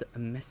send a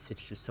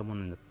message to someone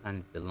on the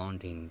planet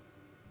belonging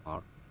to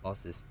our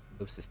closest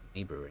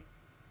neighboring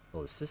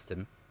solar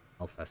system,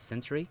 Alpha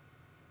Centauri,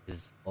 which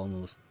is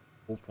almost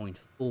 4.4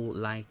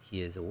 light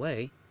years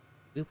away,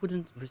 we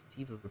wouldn't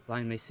receive a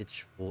reply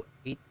message for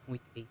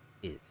 8.8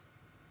 years.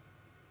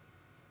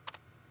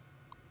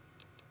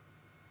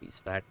 Space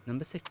fact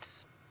number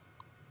 6.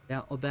 There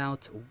are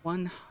about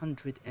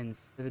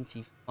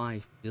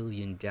 175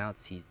 billion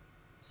galaxies in the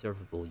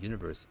observable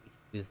universe,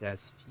 with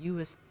as few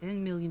as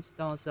 10 million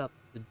stars up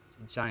to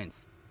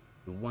giants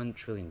to 1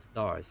 trillion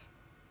stars,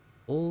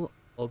 all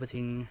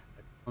orbiting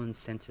a common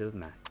center of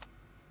mass.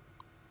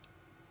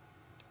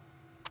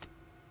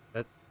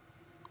 But,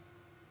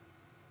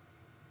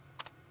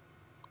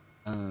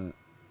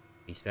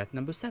 space fact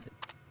number 7.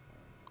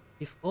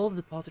 If all of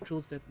the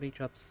particles that make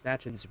up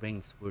Saturn's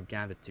rings were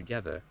gathered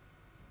together,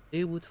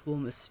 they would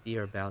form a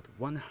sphere about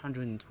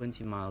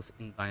 120 miles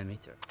in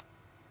diameter.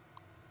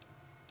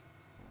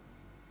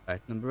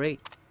 Fact number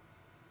 8.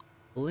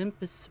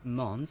 Olympus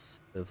Mons,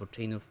 a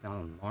volcano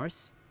found on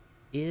Mars,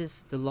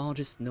 is the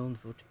largest known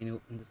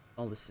volcano in the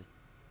solar system.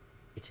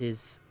 It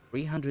is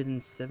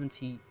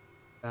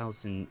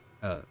 370,000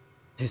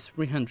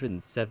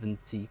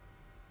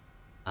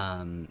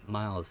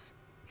 miles,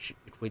 which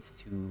equates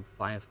to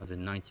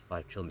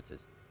 595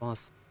 kilometers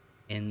across,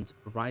 and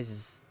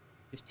rises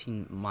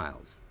 15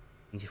 miles,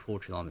 24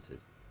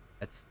 kilometers.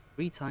 That's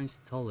 3 times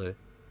taller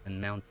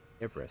than Mount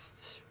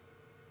Everest.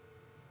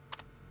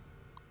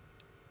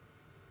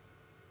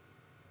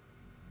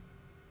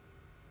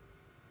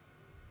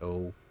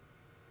 So,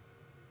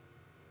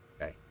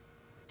 okay.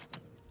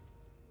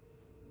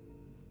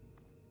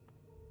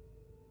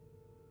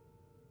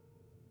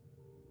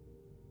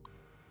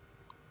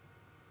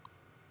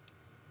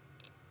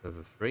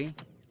 Over 3.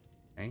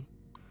 Okay.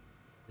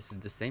 This is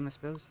the same, I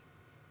suppose?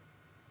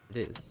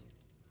 It is.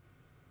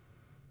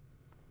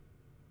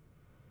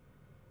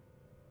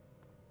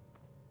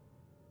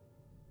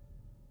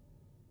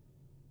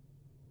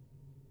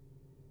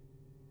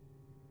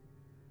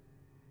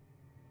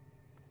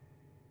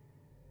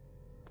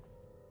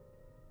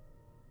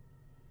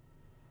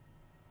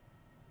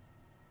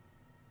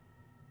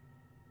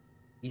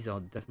 These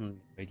are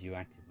definitely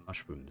radioactive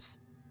mushrooms.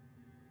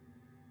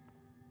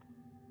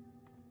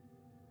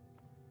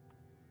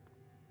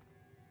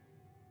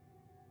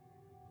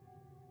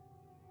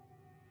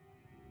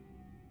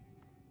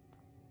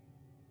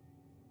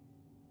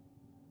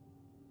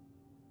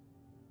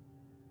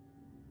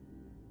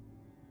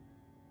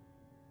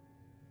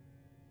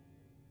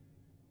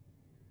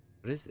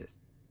 What is this?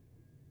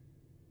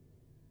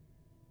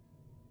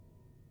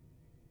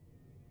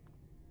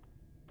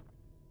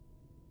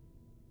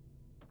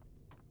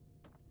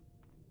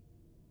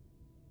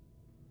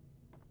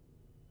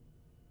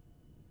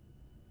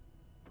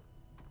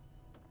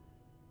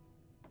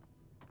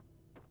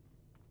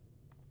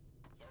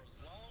 For as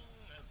long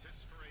as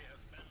history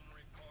has been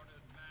recorded,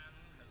 man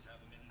has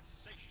had an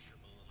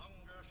insatiable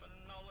hunger for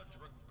knowledge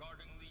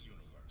regarding the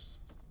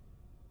universe.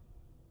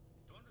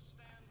 To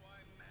understand why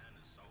man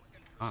is so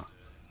Ah,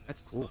 interested in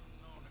that's this cool.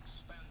 unknown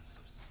expanse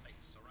of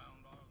space around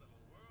our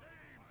little world,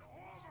 Game's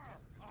over!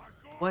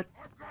 What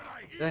I'm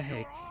gonna the eat your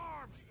heck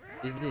arms!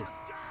 is this?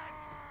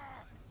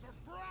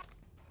 Surprise!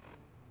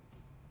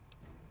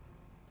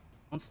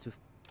 Wants to.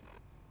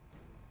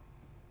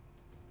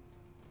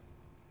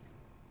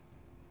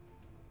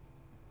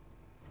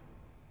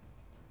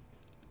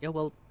 Yeah,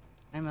 well,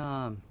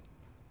 I'm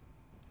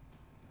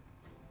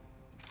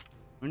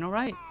doing all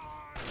right.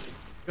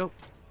 Go.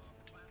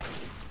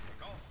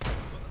 Take off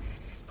for the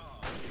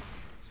stars.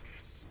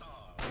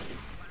 Star,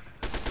 planet.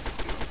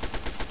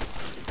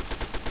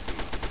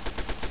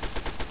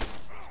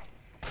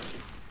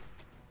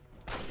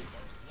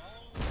 For as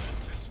long as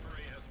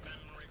history has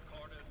been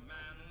recorded,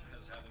 man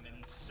has had an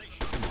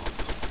insatiable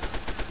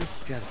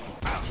Good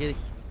job. Chili.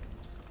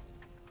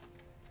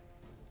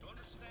 to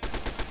understand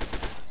why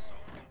man is so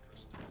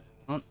interested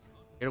in Come on.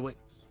 Get away.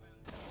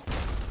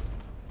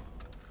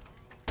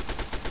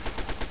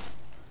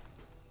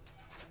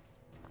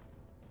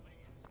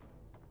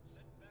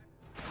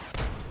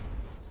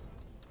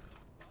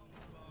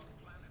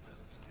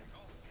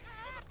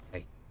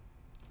 Okay.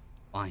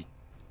 Fine.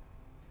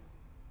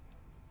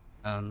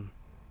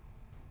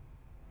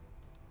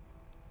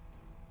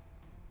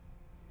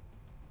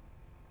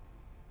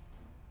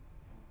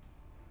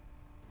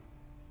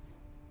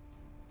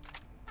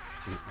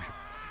 Shoot.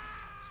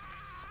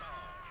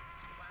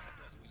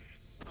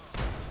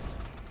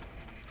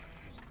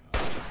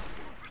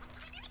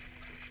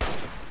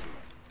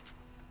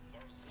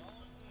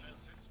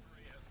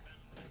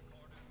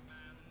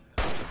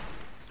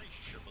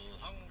 Insatiable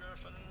hunger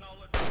for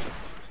knowledge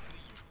regarding the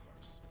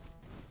universe.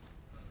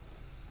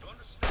 To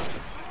understand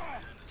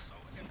why man is so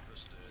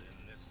interested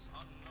in this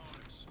unknown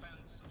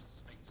expanse of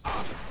space, the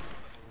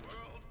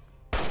world,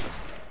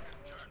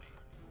 journey.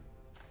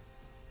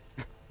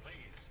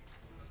 Please,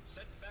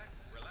 sit back,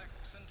 relax,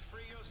 and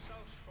free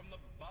yourself from the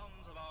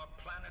bonds of our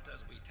planet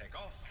as we take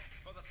off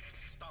for the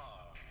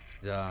star.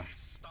 The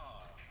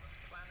Star,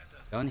 planet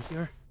as gun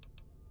here.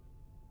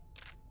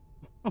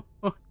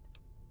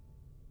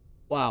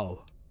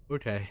 Wow.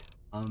 Okay.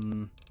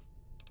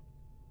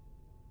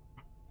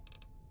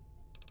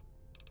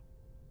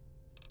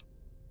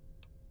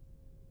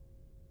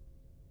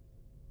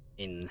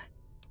 In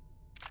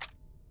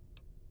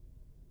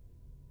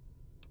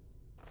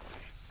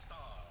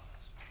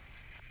stars.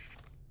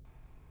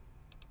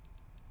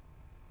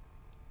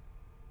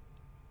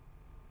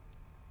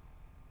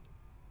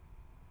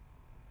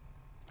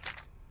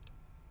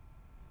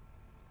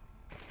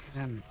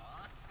 um.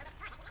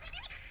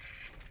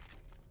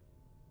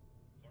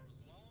 For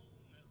as long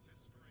as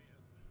history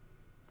has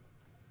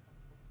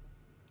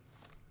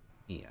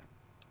Yeah.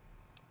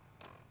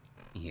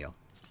 Heal.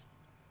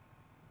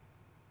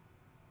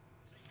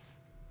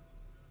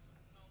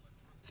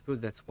 I suppose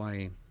that's why,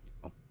 you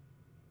know,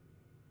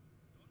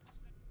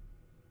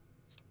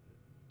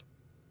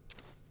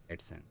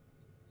 it's an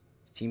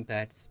Steam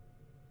pads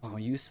are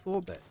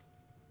useful, but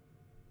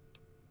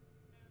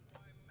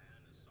why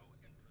man is so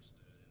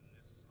interested in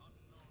this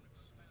unknown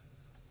expanse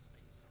of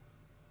space. Sit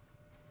back,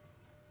 relax,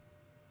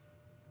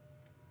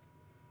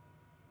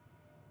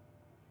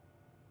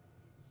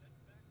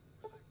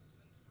 and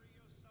free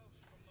yourself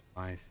from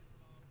the I've.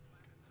 bonds of our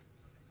planet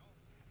as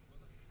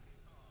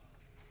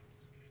we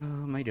take off for the stars.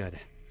 Oh my god.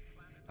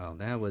 Oh,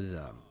 that was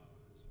a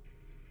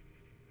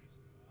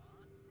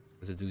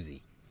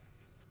doozy.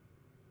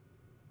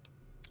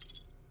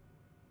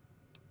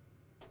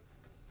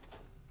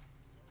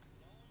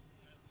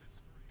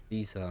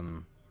 These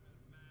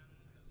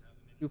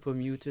super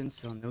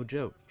mutants are no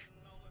joke.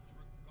 Knowledge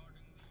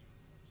regarding the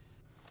universe.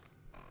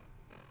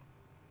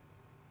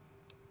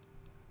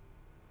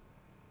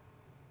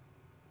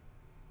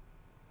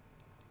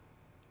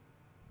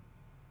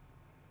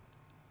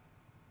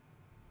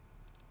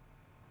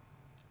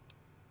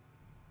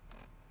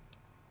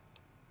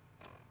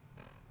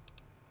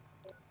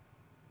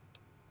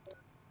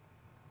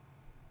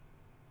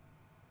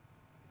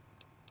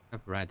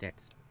 I've read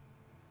that,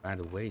 but by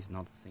the way, it's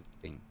not the same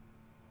thing.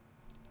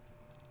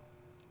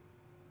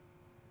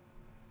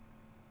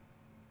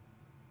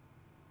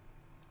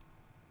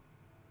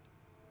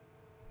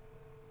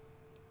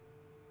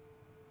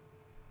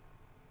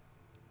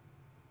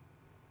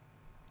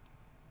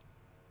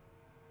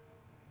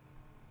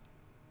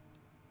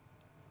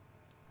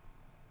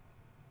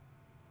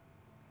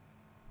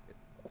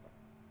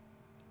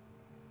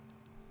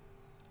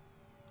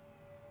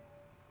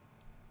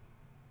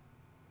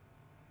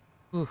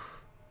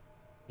 Oof.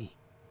 Hey.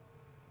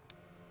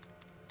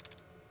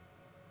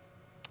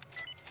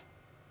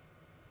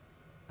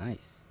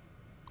 Nice.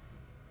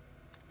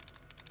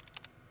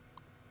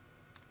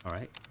 All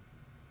right.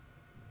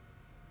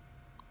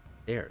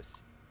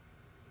 There's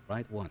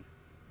right one.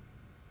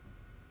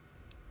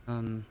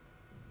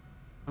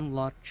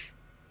 Unlock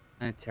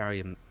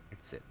planetarium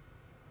exit.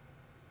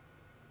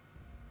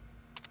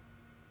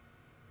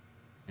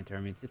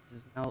 Planetarium exit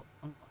is now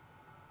unlocked.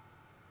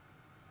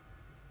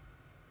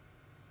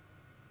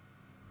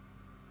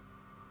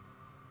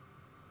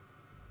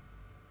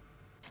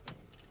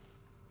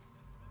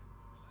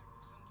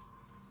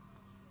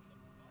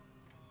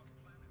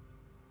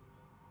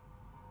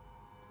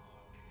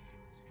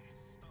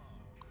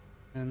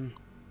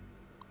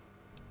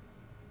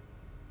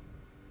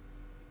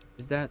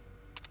 Is that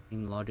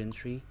in log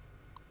entry?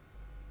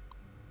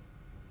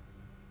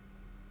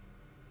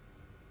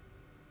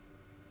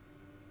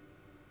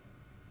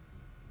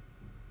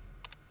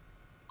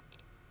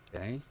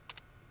 Okay.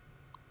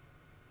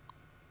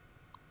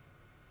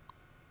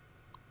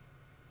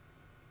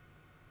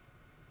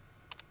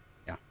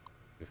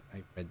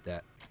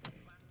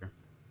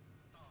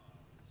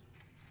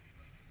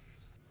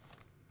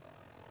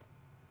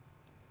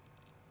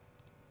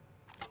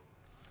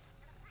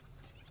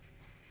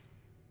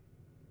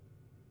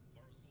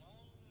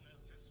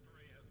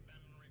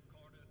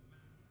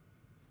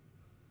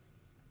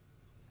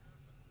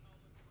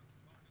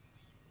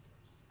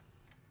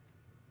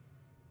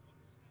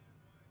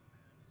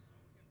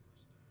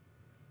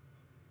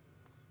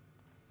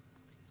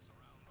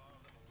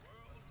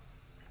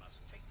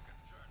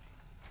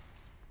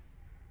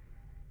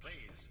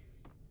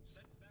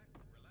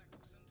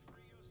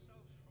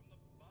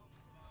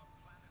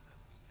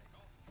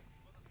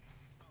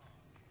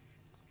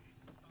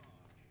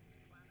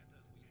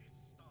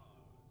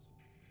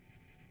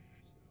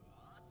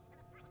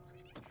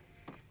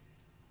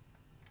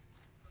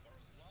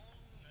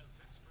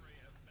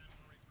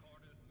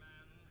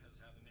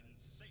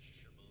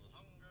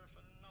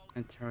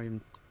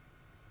 Planetarium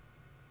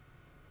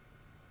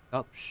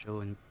Top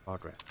Show in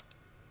progress.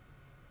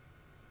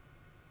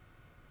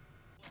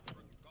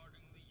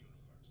 Regarding the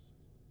universe.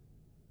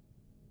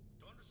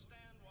 To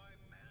understand why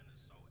man is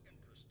so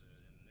interested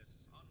in this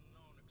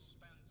unknown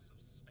expanse of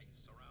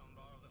space around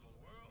our little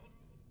world,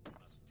 we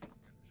must take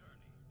a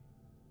journey.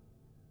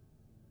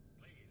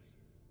 Please,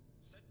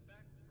 sit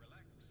back,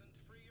 relax, and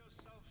free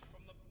yourself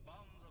from the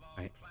bonds of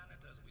our Right.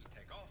 planet as we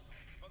take off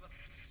for the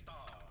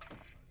stars.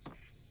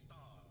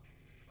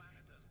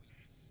 Planet as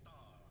we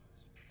stars.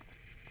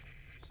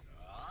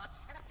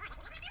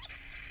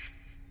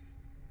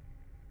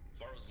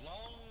 For as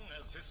long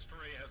as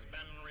history has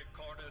been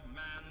recorded,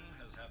 man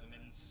has had an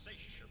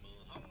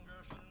insatiable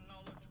hunger for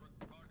knowledge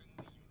regarding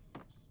the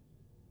universe.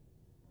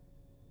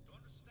 To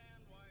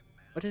understand why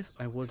man What is if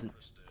so I wasn't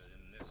interested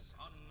in this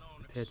unknown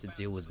prepared to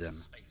deal with expanse of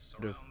them? space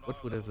around What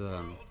our would have little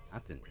world,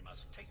 happened? we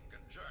must take a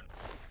journey.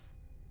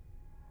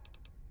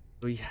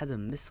 So you had a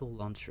missile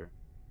launcher.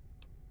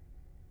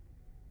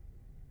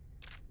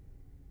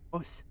 Of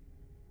course.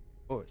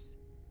 Of course.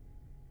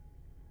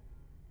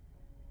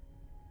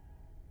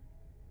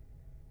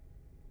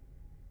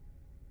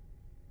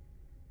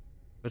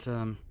 But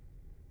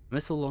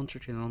missile launcher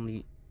can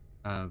only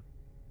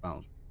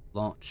well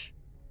launch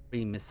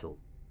 3 missiles.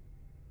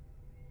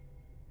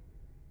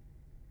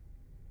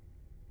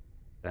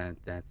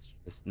 That's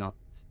just not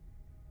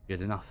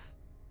good enough.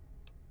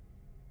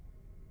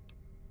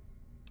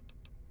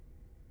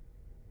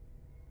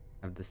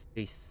 Have the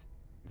space,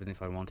 even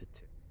if I wanted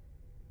to.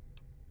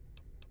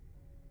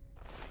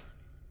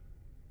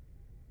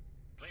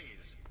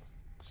 Please,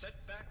 sit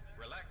back,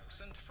 relax,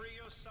 and free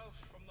yourself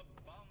from the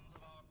bonds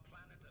of our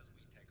planet as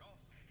we take off.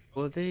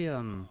 Were they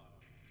Stars,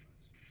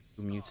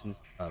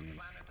 mutants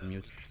planet as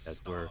we that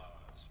were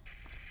stars.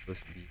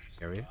 supposed to be in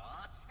the area?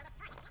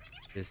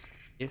 This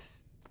if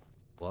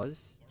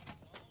was For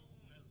as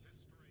long as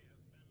history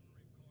has been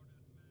recorded, man has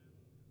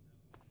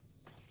had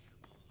an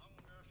insatiable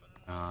hunger for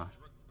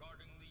knowledge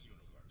regarding the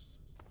universe.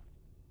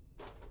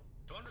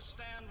 To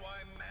understand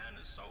why man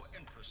is so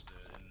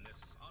interested in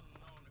this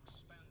unknown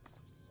expanse of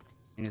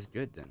space. and it's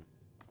good then.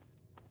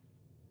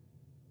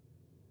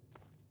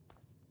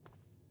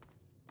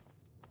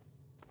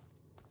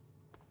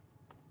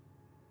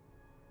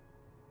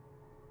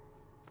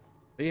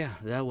 But yeah,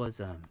 that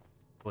was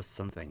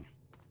something.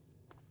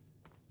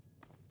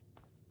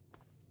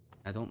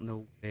 I don't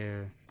know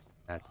where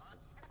that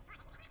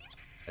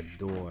a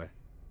door.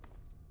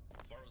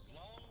 For as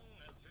long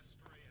as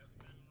history has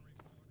been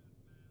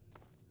recorded, man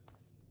has had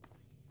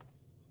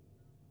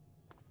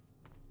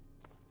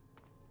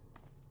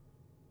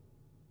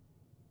an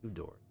insatiable 2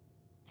 doors.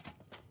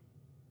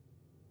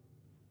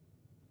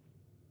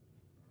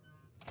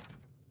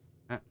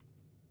 Ah,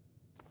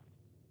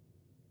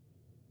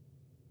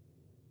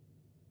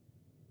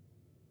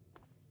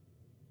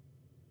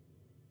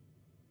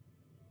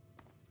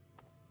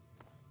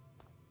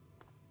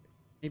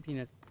 maybe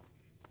let's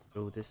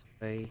go this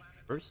way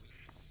first.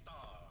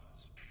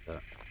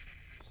 stars.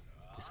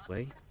 This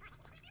way,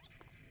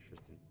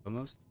 first and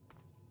foremost.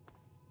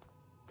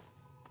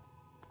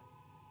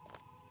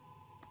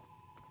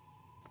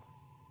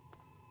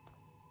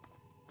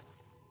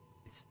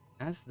 It's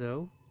as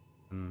though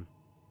 2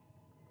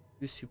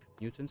 super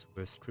mutants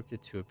were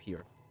scripted to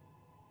appear.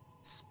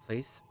 This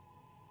place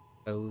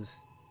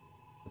shows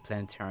the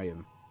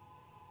planetarium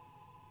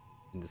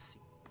in the sea.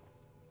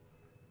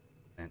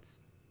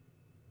 Plants.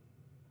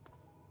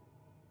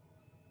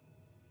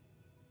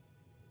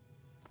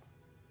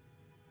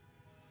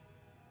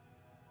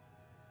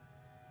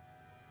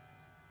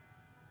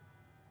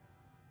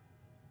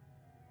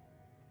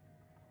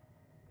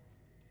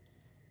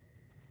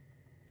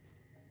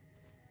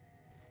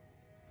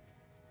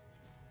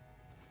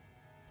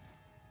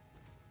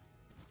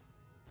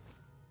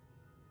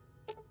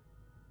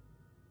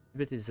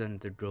 Tibet is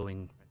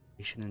undergoing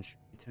renovation and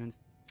returns.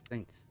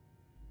 Thanks.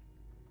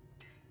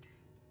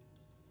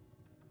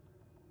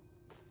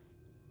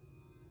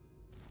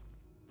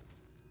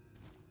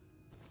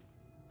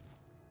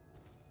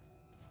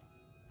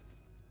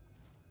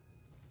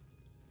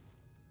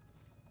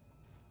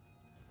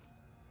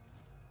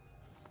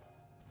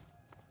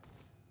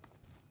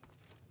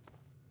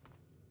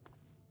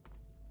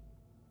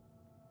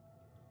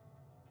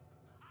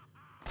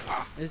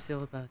 It's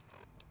all about.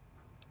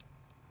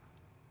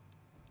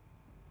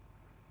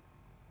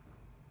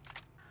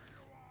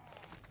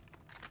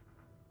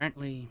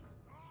 Apparently,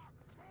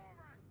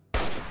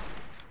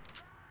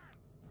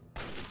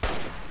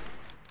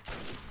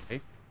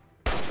 okay.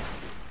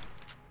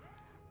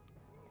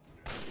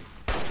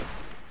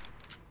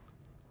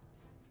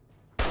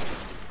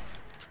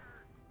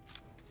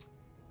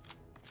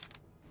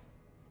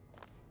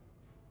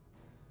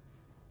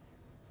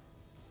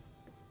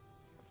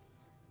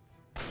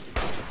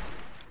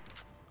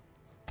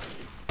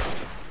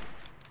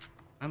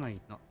 I might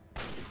not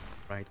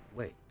right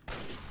away.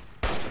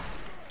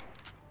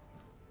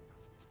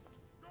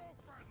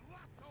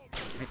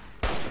 Right.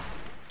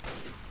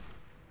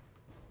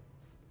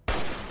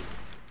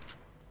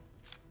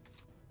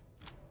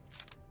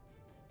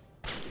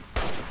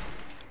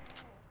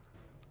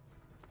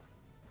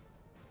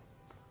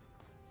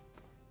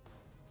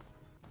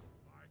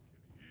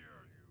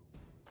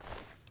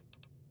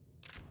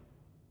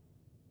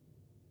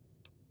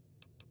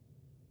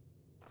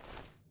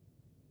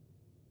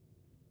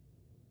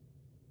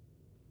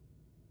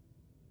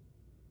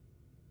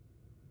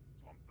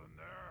 something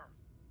there.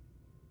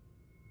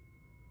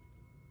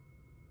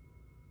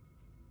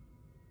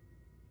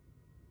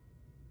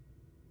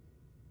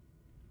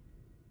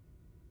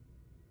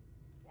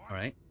 What? All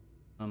right.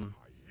 I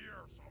hear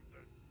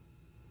something.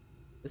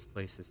 This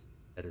place is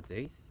better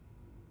days.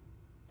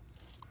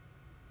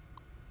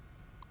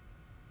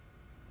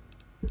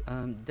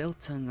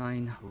 Delta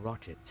 9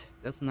 rocket.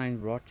 Delta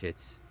 9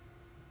 rocket.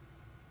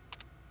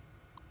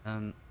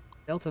 Um,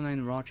 Delta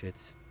 9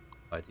 rocket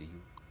by the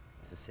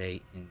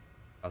USSA in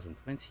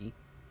 2020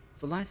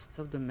 was the last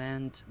of the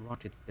manned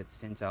rockets that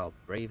sent our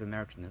brave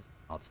Americans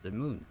out to the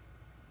moon.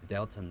 The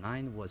Delta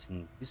 9 was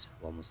in use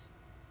for almost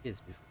years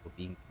before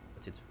being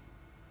converted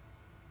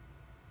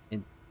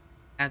in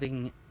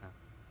having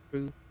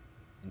crew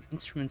and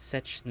instrument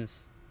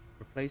sections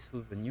replaced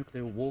with a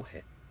nuclear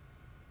warhead.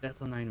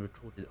 Delta 9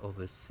 recorded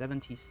over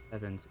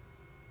 77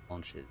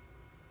 launches,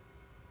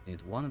 and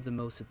it one of the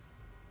most successful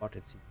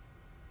rockets in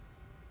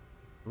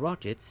the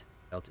rocket,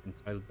 helped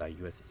entirely by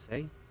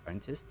USSA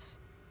scientists,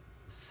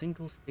 is a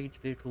single-stage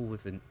vehicle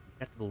with an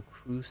injectable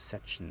crew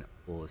section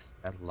for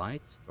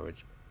satellite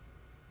storage.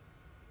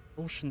 The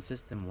propulsion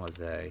system was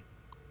a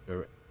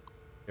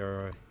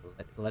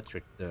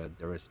electric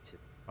derivative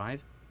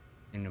drive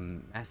and a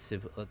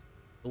massive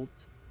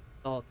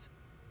thought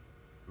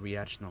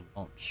reaction on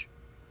launch.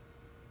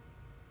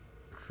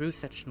 The crew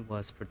section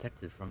was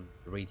protected from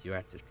the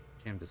radioactive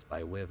chambers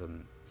by way of a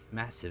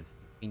massive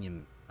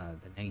titanium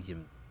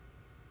vanadium.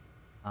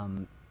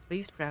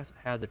 Spacecraft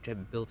had the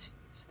capability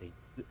to stay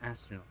 2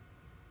 astronauts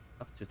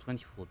up to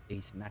 24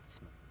 days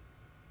maximum.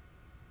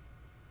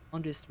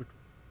 Longest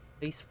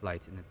space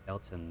flight in a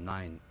Delta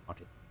 9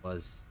 rocket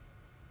was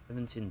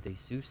 17 days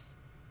Zeus,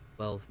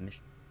 12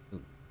 mission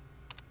Moon.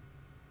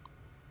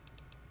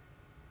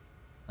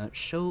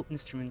 Show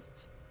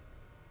instruments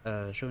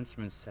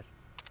section.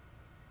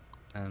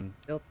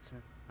 Delta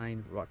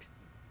 9 rocket.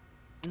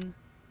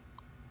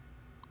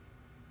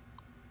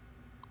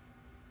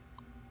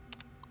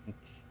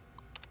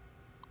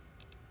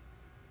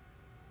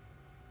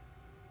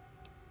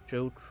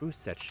 Show crew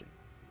section.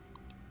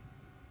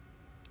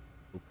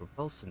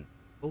 Propulsion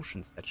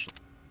section.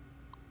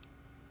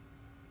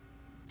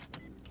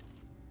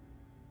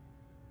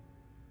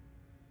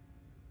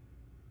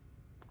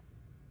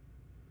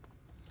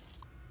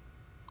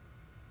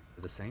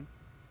 The same.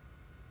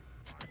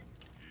 I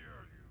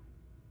hear you.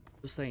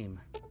 The same.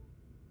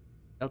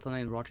 Delta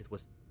 9 rocket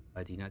was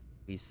by the United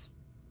States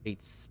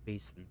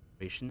Space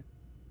Administration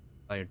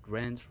by a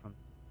grant from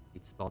the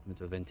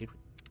Department of Antiquity.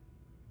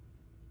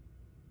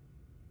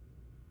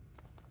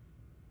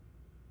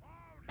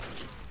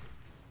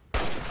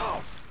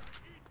 Oh!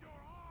 Eat your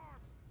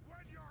arms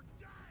when you're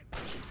dead!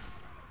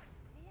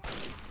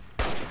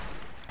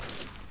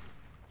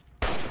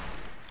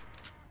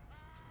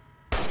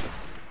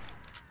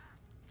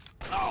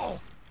 Oh!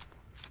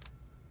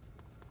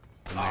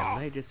 My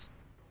latest,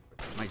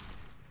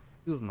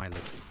 two of my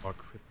legs are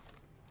crippled.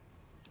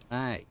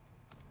 Nice.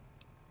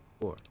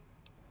 4.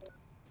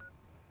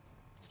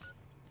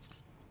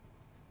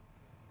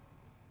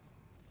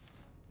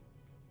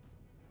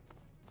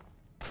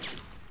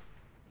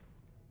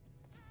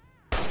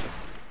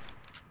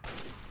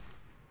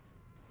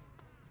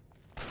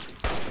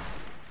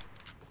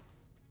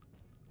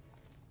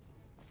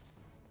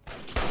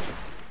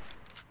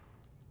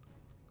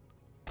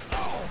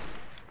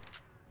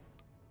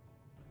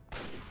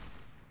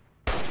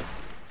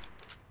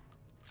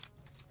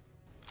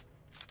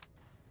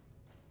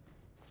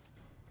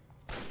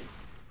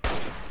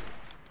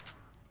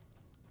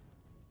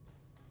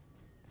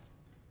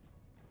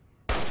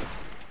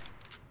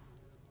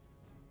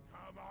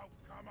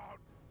 Come out,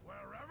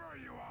 wherever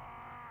you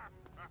are!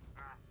 I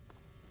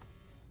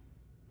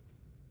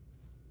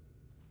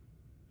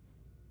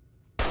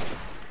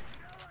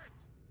knew it!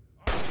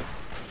 I'll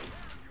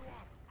tear you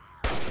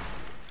apart!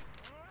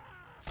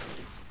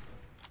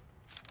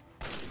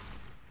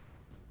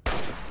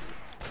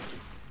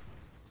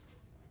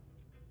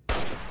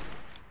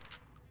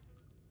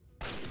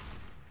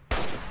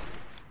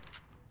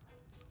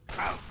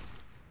 Out!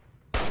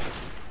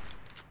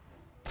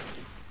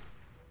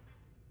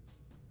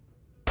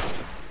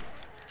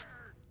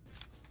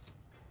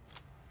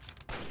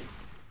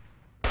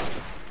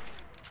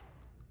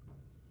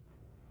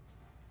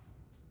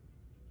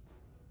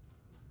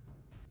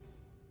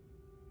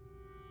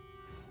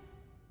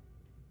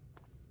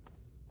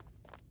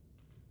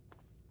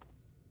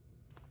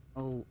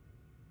 Oh,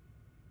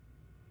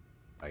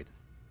 right.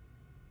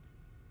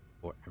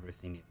 For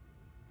everything.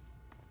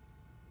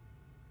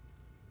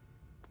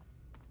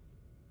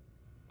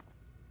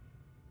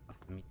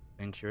 After me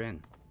venture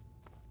in.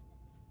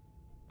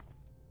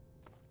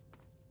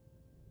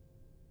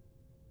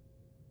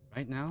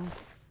 Right now?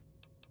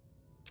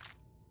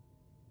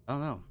 I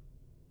don't know.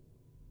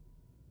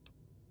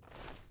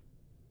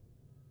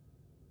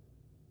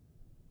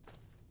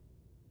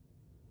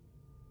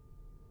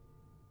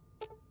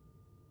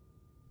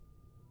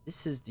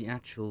 This is the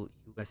actual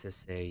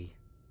USSA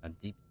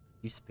deep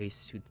space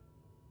suit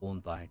worn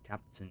by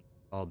Captain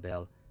Carl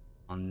Bell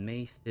on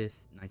May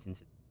 5th,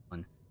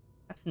 1961.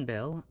 Captain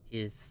Bell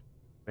is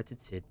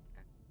credited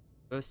as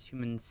the first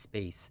human in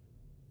space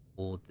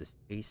aboard the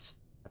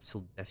space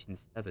capsule Delphin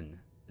 7.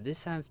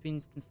 This has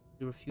been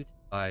constantly refuted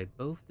by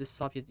both the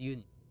Soviet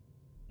Union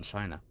and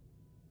China.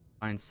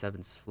 Delphin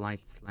 7's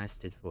flight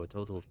lasted for a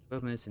total of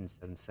 12 minutes and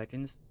 7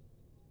 seconds,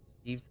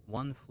 achieved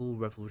one full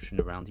revolution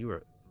around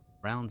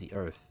the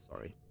Earth.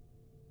 Sorry.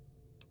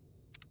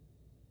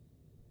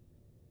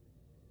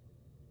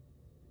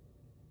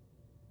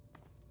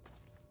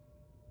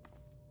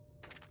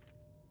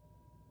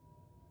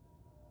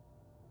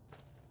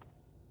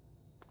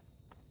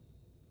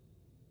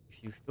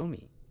 If you show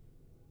me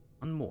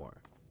one more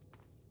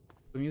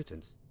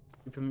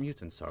super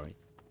mutant, sorry,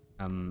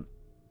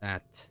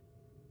 that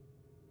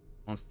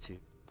wants to,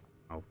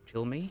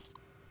 kill me,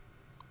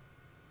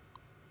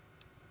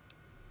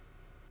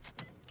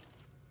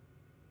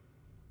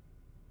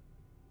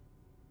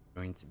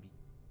 going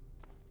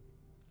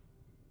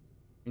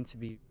to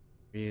be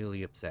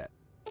really upset.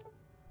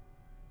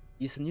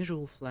 This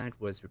unusual flag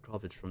was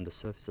recovered from the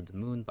surface of the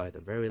moon by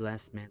the very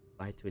last man to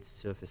fly to its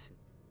surface in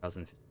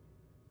 2015.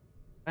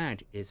 The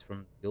flag is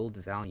from the old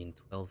Valiant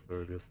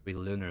 1233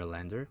 lunar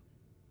lander,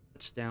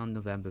 touched down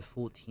November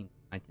 14,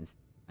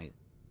 1969.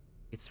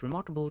 Its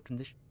remarkable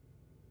condition of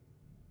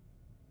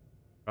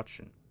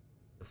construction.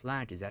 The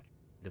flag is actually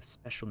made of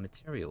special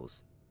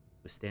materials to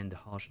withstand the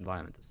harsh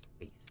environment of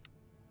space.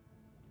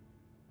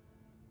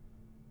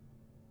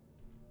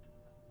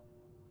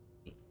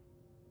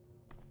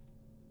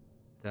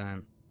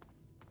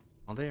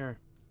 Well, there.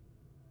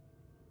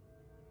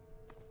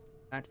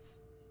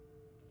 That's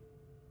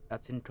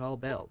Captain Carl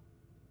Bell.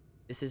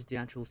 This is the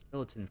actual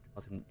skeleton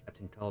of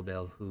Captain Carl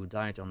Bell, who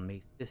died on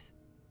May 5th,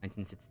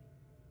 1960,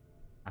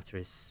 after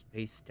his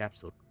space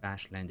capsule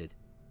crash landed.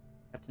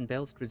 Captain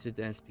Bell is credited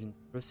as being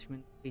the first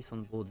human space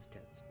on board the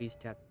space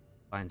capsule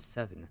Delphin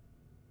 7,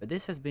 but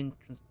this has been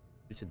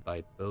contributed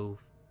by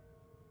both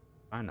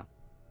China.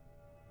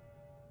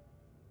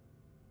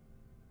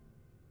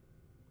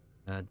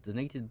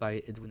 Donated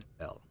by Edwin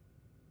Bell,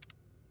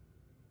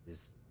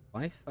 his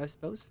wife, I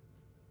suppose.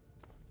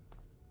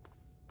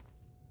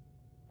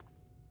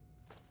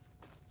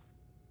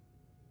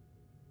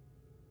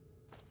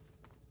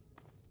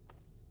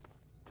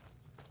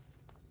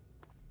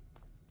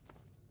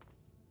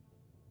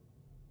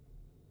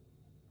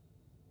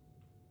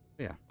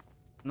 Yeah,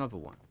 another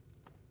one.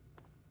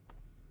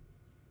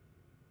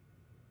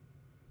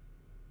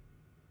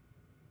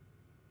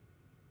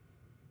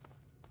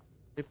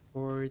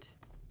 Clipboard.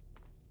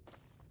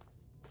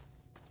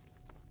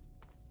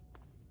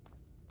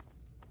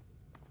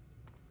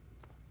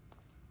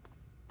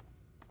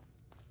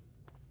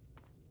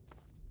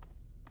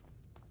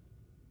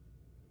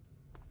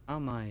 How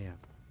am I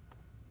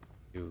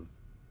do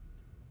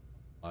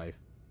life?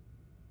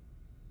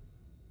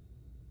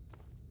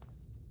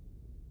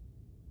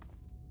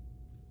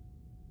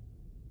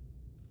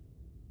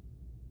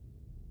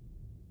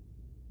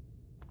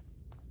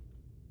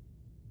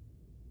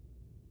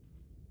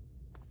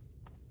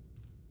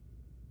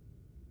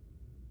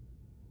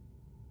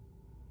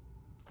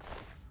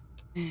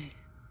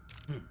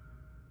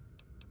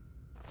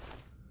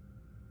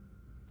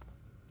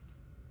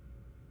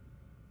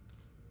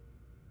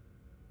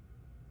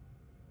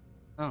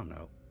 I don't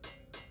know.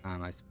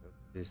 Am I supposed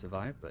to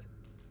survive? But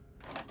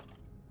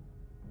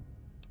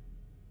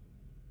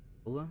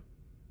Ula?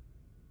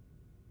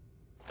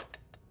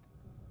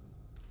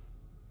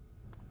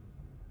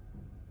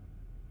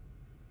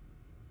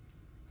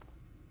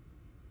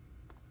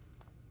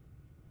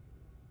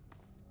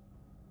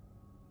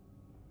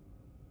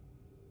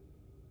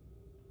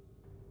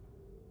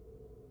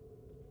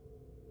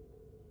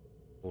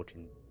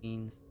 14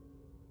 beans.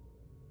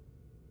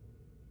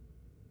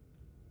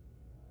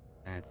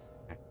 That's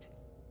active.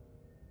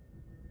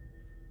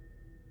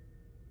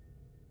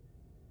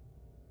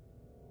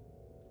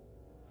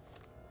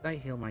 Did I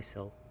heal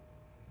myself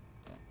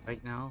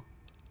right now?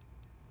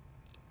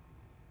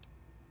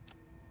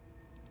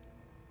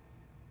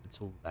 That's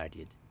all I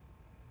did.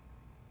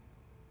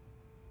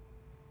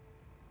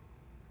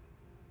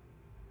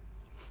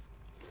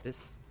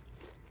 This.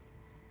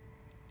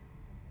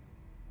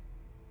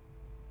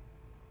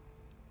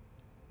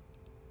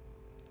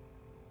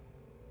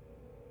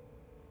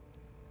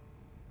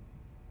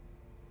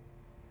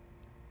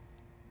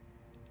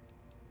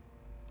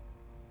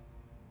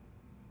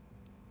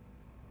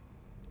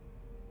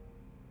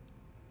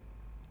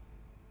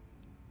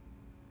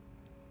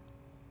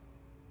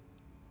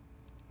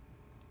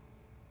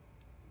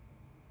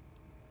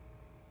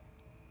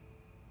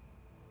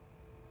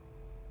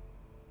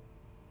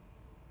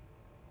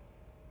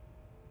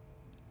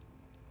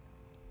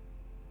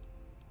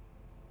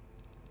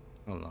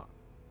 Hold on.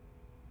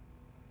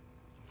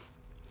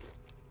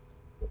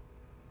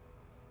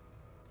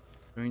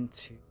 Going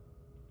to.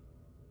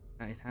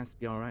 It has to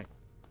be alright.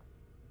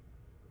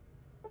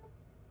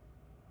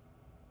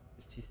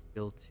 50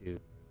 skill to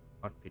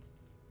cockpit.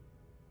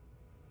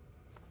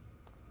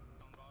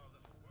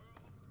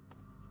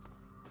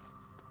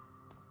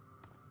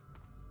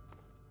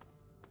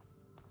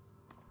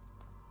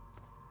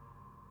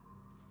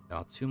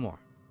 About 2 more.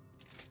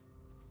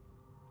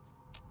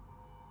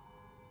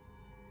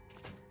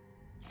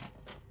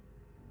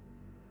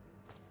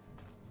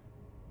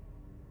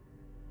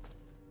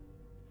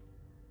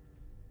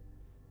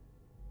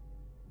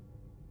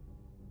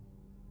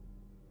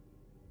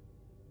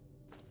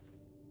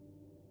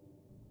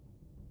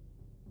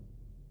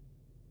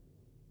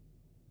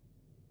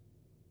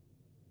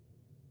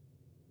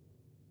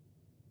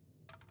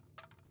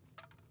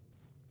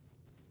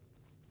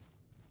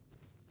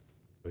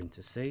 Going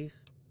to save.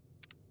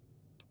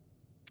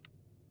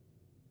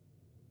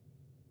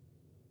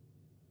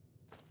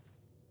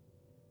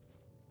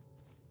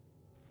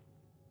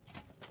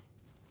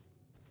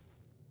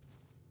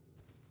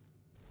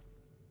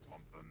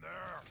 Something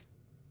there.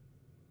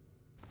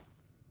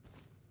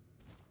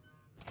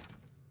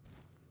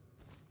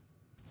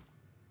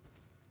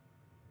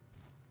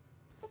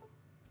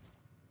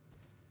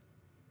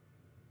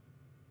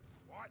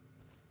 What?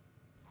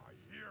 I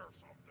hear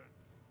something.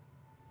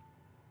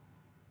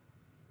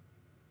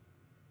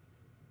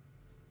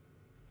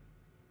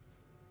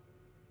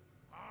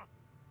 Huh?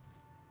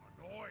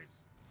 A noise.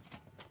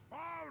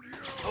 Found you!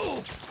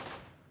 Oh!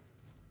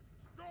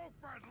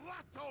 Stupid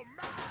little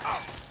man!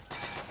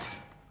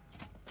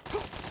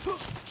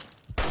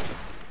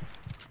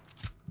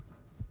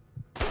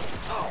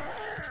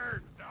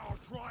 Now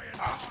try and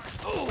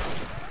hide!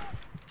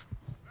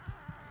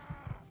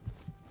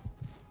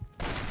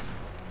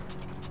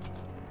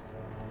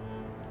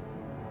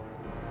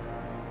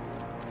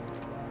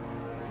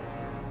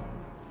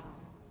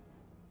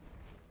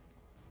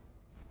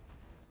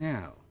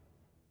 Now.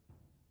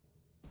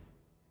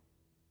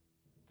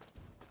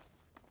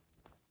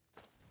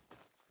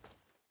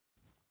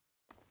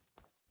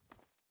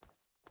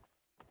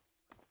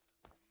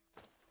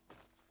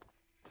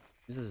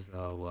 This is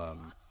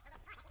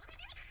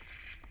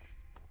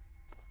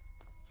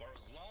For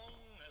as long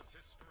as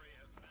history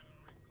has been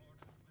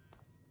recorded.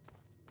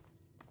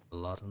 a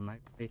lot on my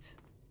plate.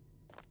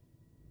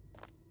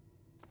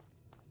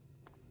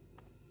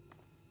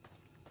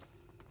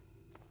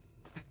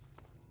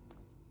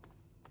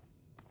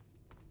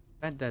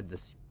 Bet that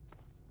this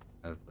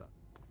have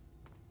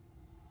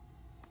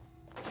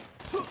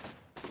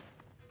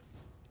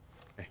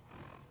okay.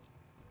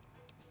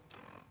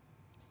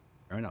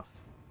 Fair enough.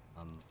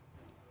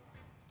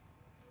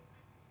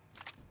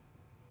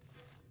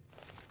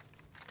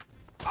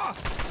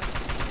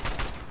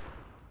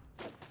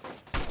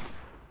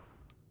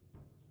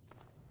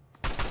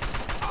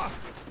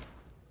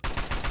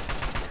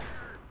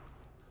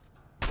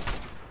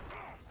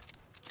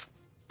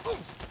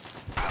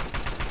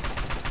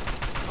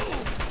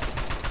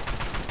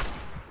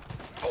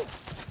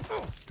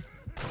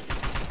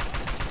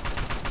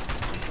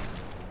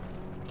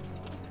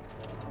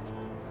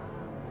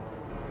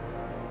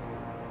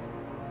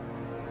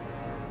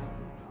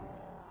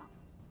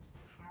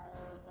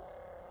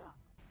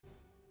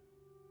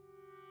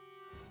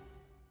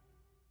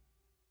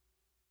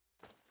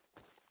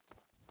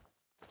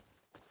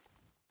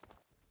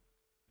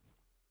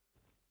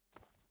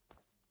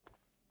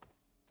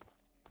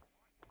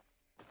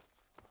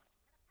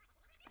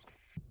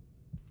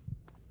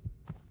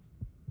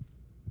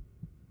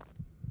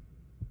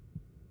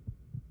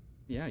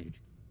 Yeah, you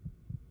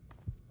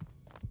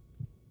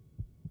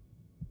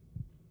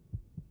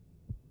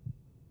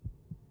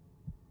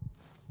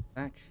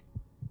batch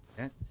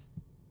that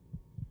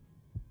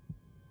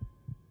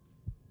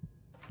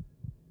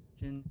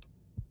engine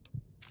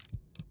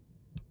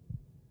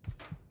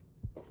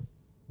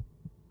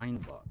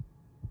mindbot.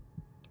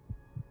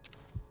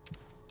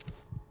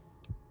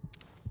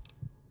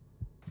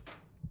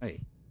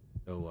 Hey,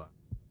 so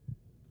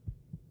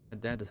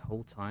had that the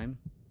whole time,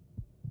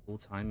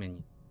 and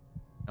you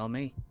tell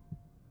me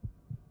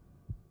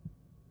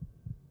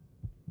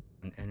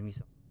an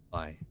enemy's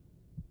by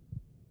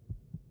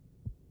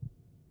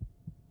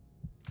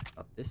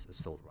about this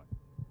assault rifle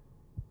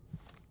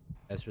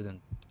better than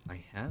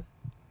I have.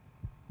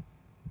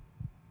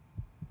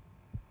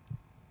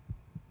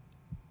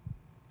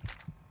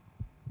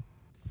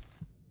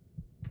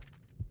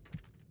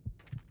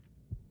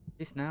 At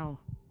least now,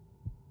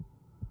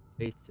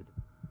 wait to the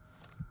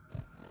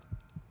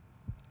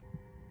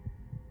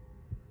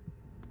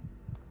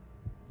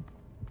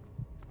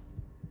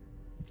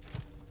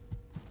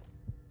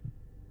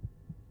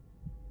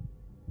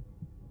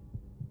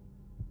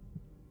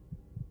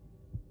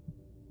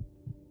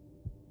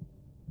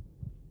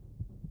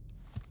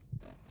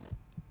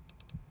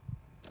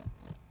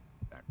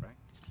back, right?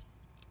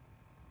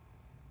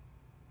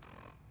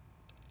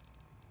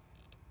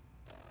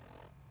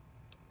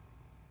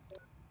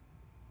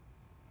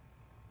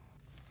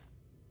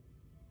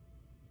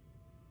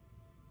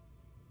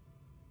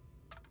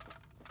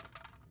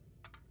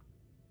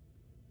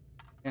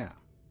 Yeah,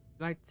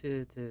 like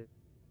to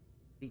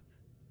sleep.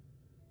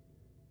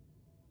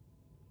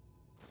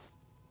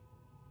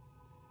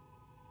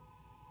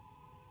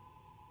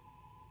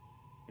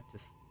 Like to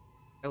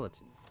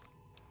skeleton.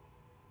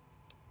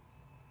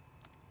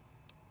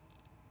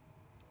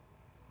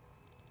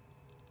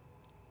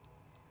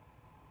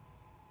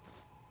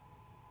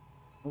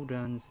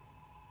 Mutants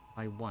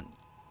by 1.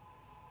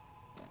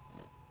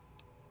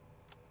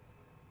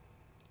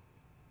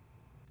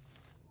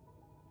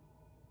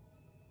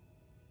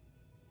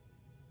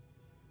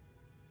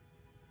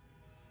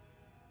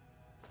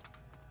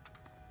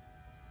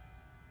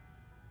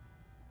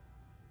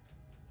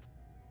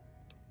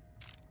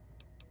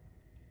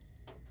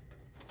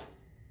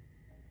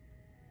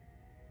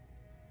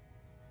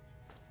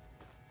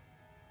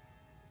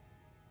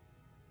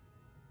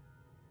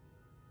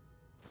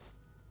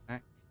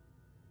 Back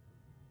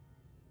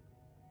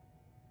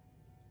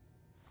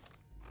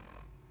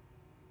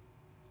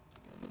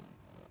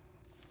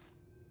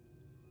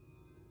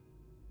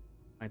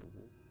by the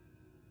wall.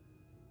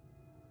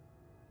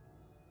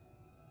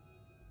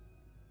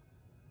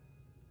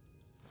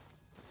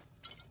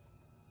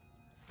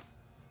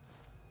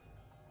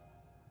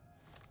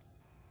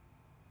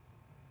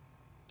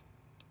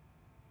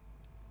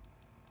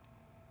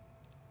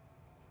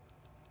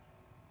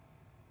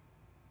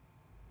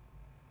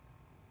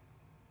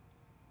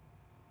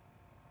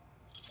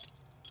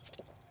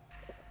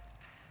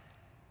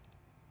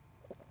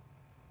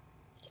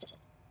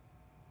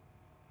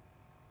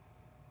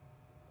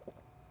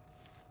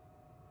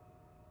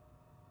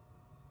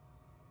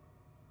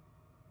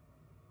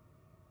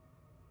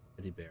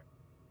 Teddy bear.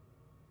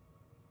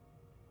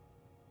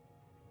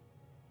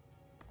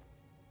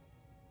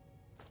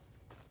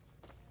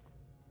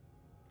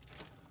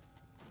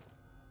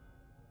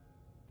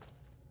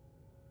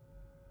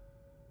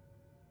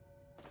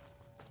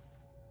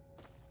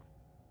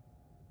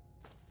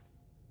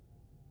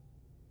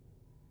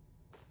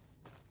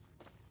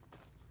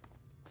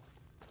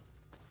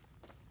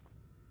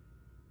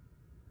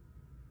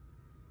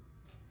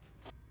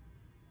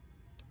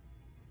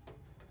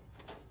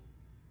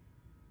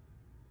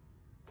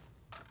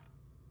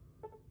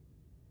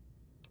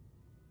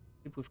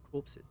 People with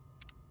corpses.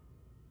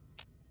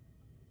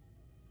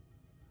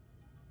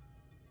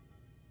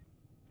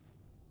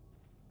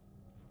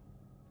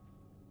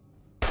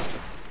 To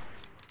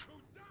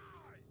die!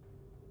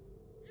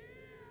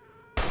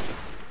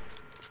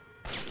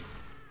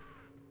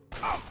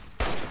 Oh!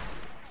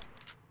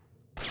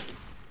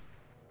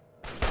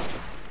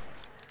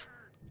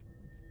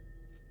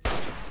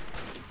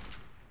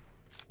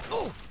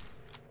 Oh!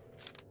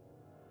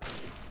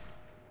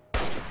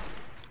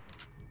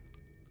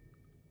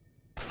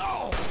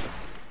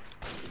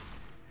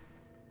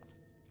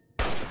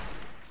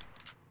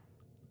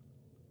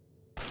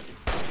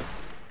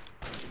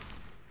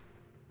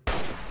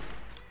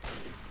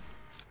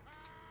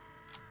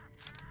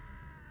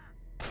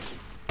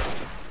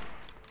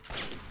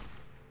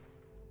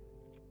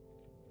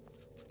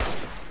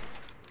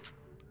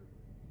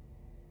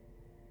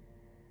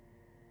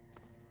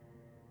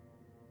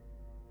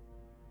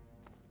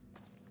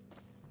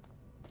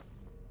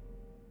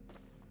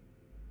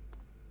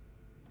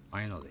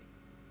 Finally.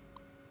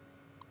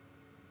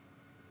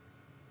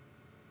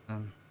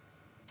 Um,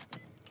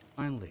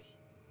 finally.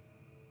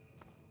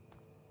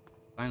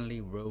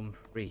 Finally roam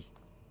free.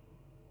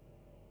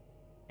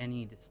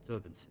 Any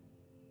disturbances.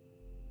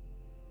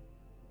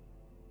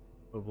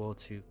 World War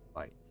II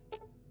fights.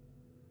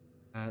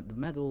 The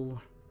medal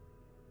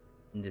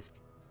in this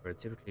chapter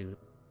typically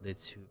led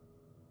to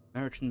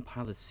American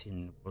pilots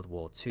in World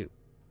War II.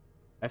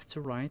 Left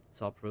to right,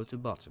 top row to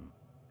bottom.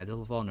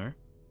 Medal of Honor,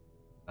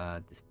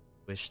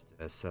 Distinguished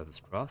Service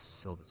Cross,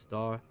 Silver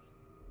Star,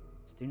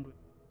 Distinguished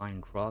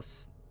Flying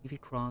Cross, Navy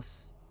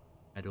Cross,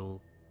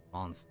 Medal,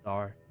 Bronze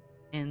Star,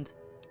 and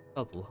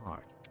Purple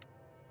Heart.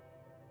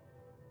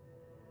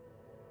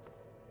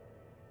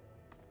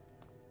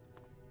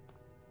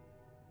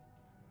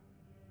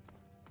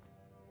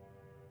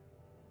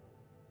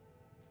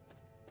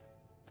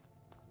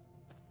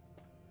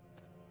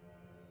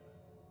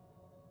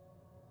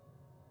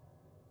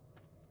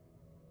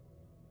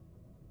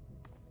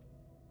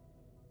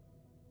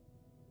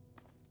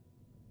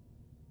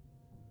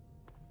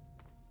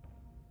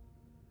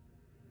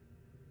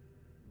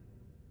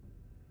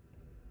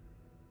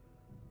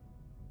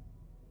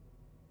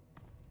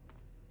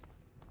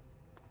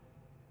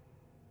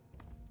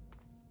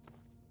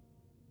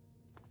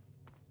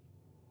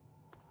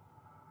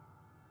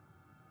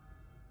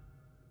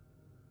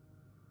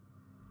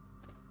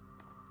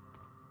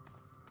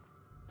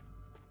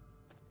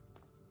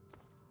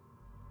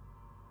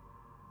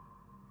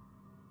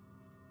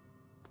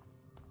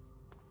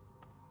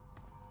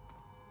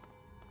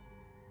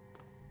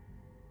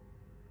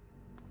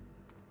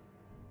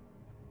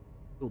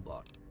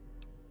 Toolbar.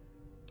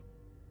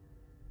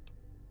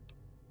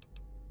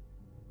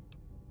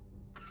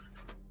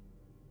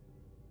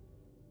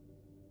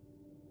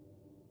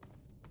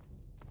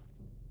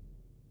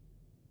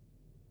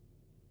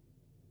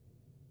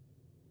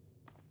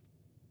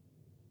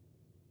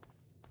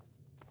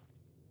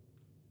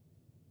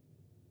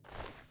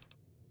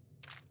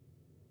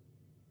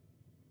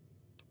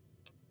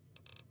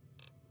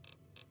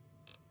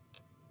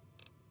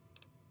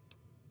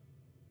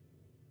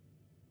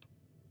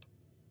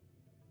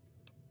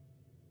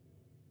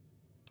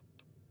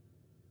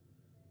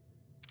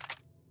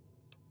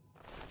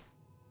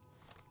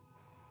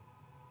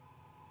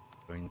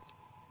 going to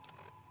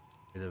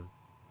get rid of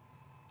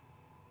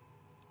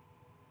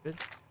good.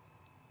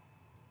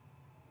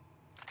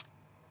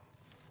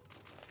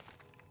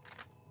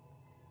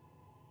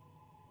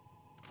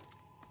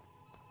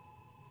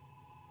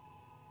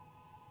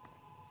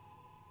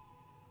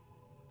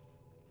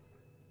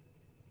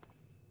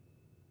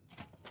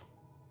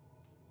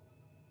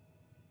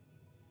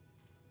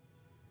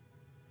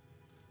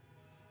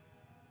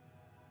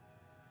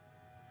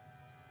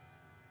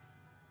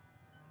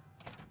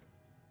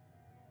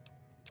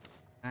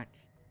 Match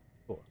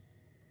 4.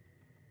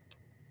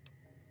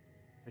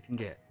 I can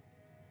get.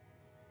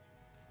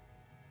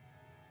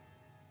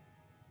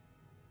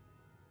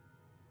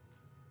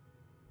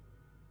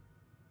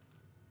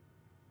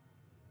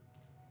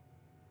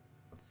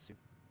 Let's see.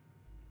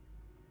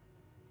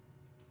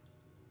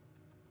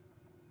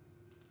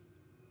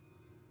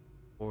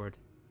 Board.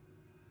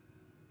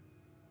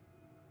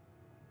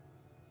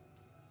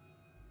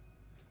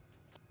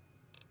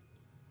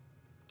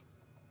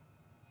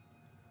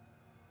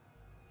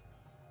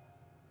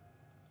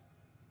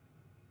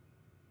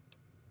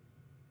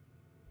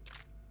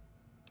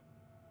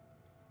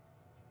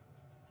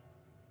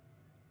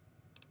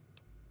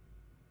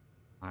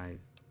 Five,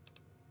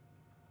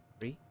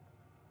 3.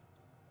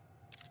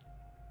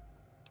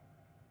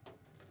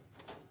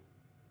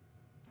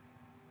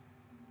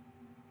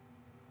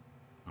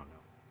 Oh no.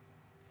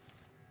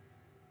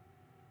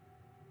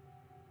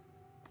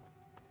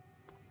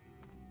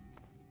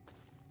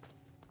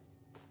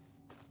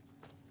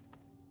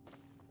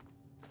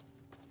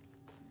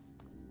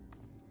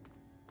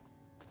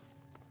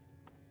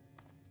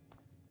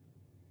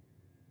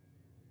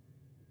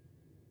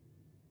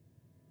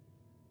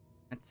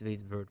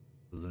 Activate Vert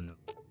Lunar.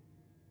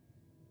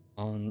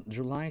 On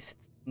July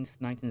 16th,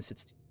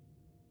 1960,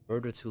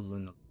 Verdo 2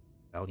 Lunar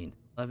Valiant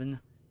 11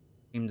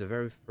 became the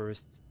very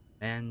first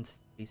manned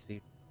space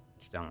vehicle to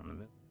touch down on the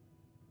moon.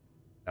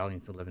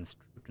 Valiant 11's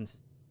crew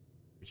consisted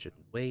of Richard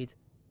Wade,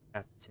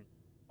 Captain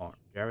R.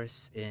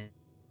 Jarris, and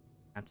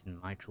Captain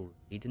Michael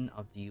Hayden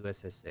of the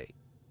USSA.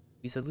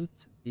 We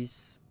salute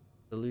these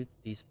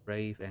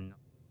brave and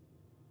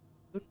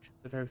took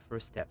the very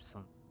first steps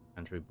on the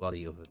country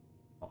body of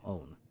our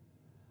own.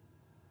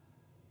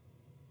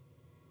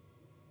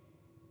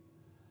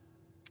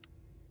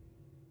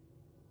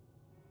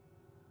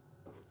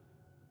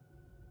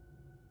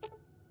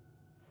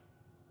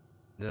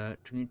 The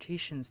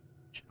communications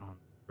switch on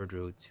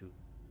Verdo to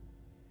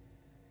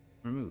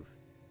remove.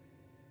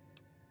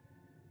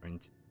 Going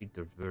to treat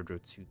the Verdo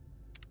 2.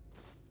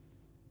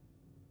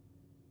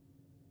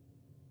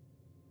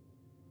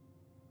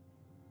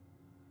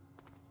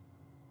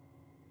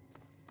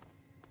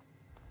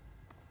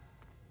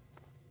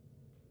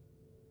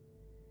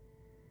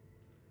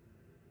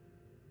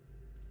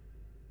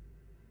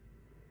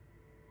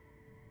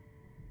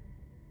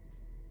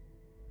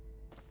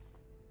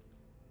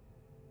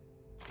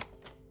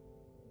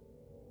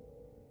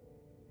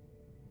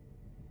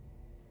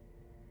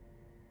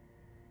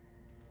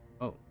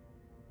 Oh,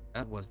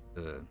 that was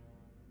the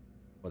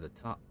for the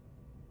top.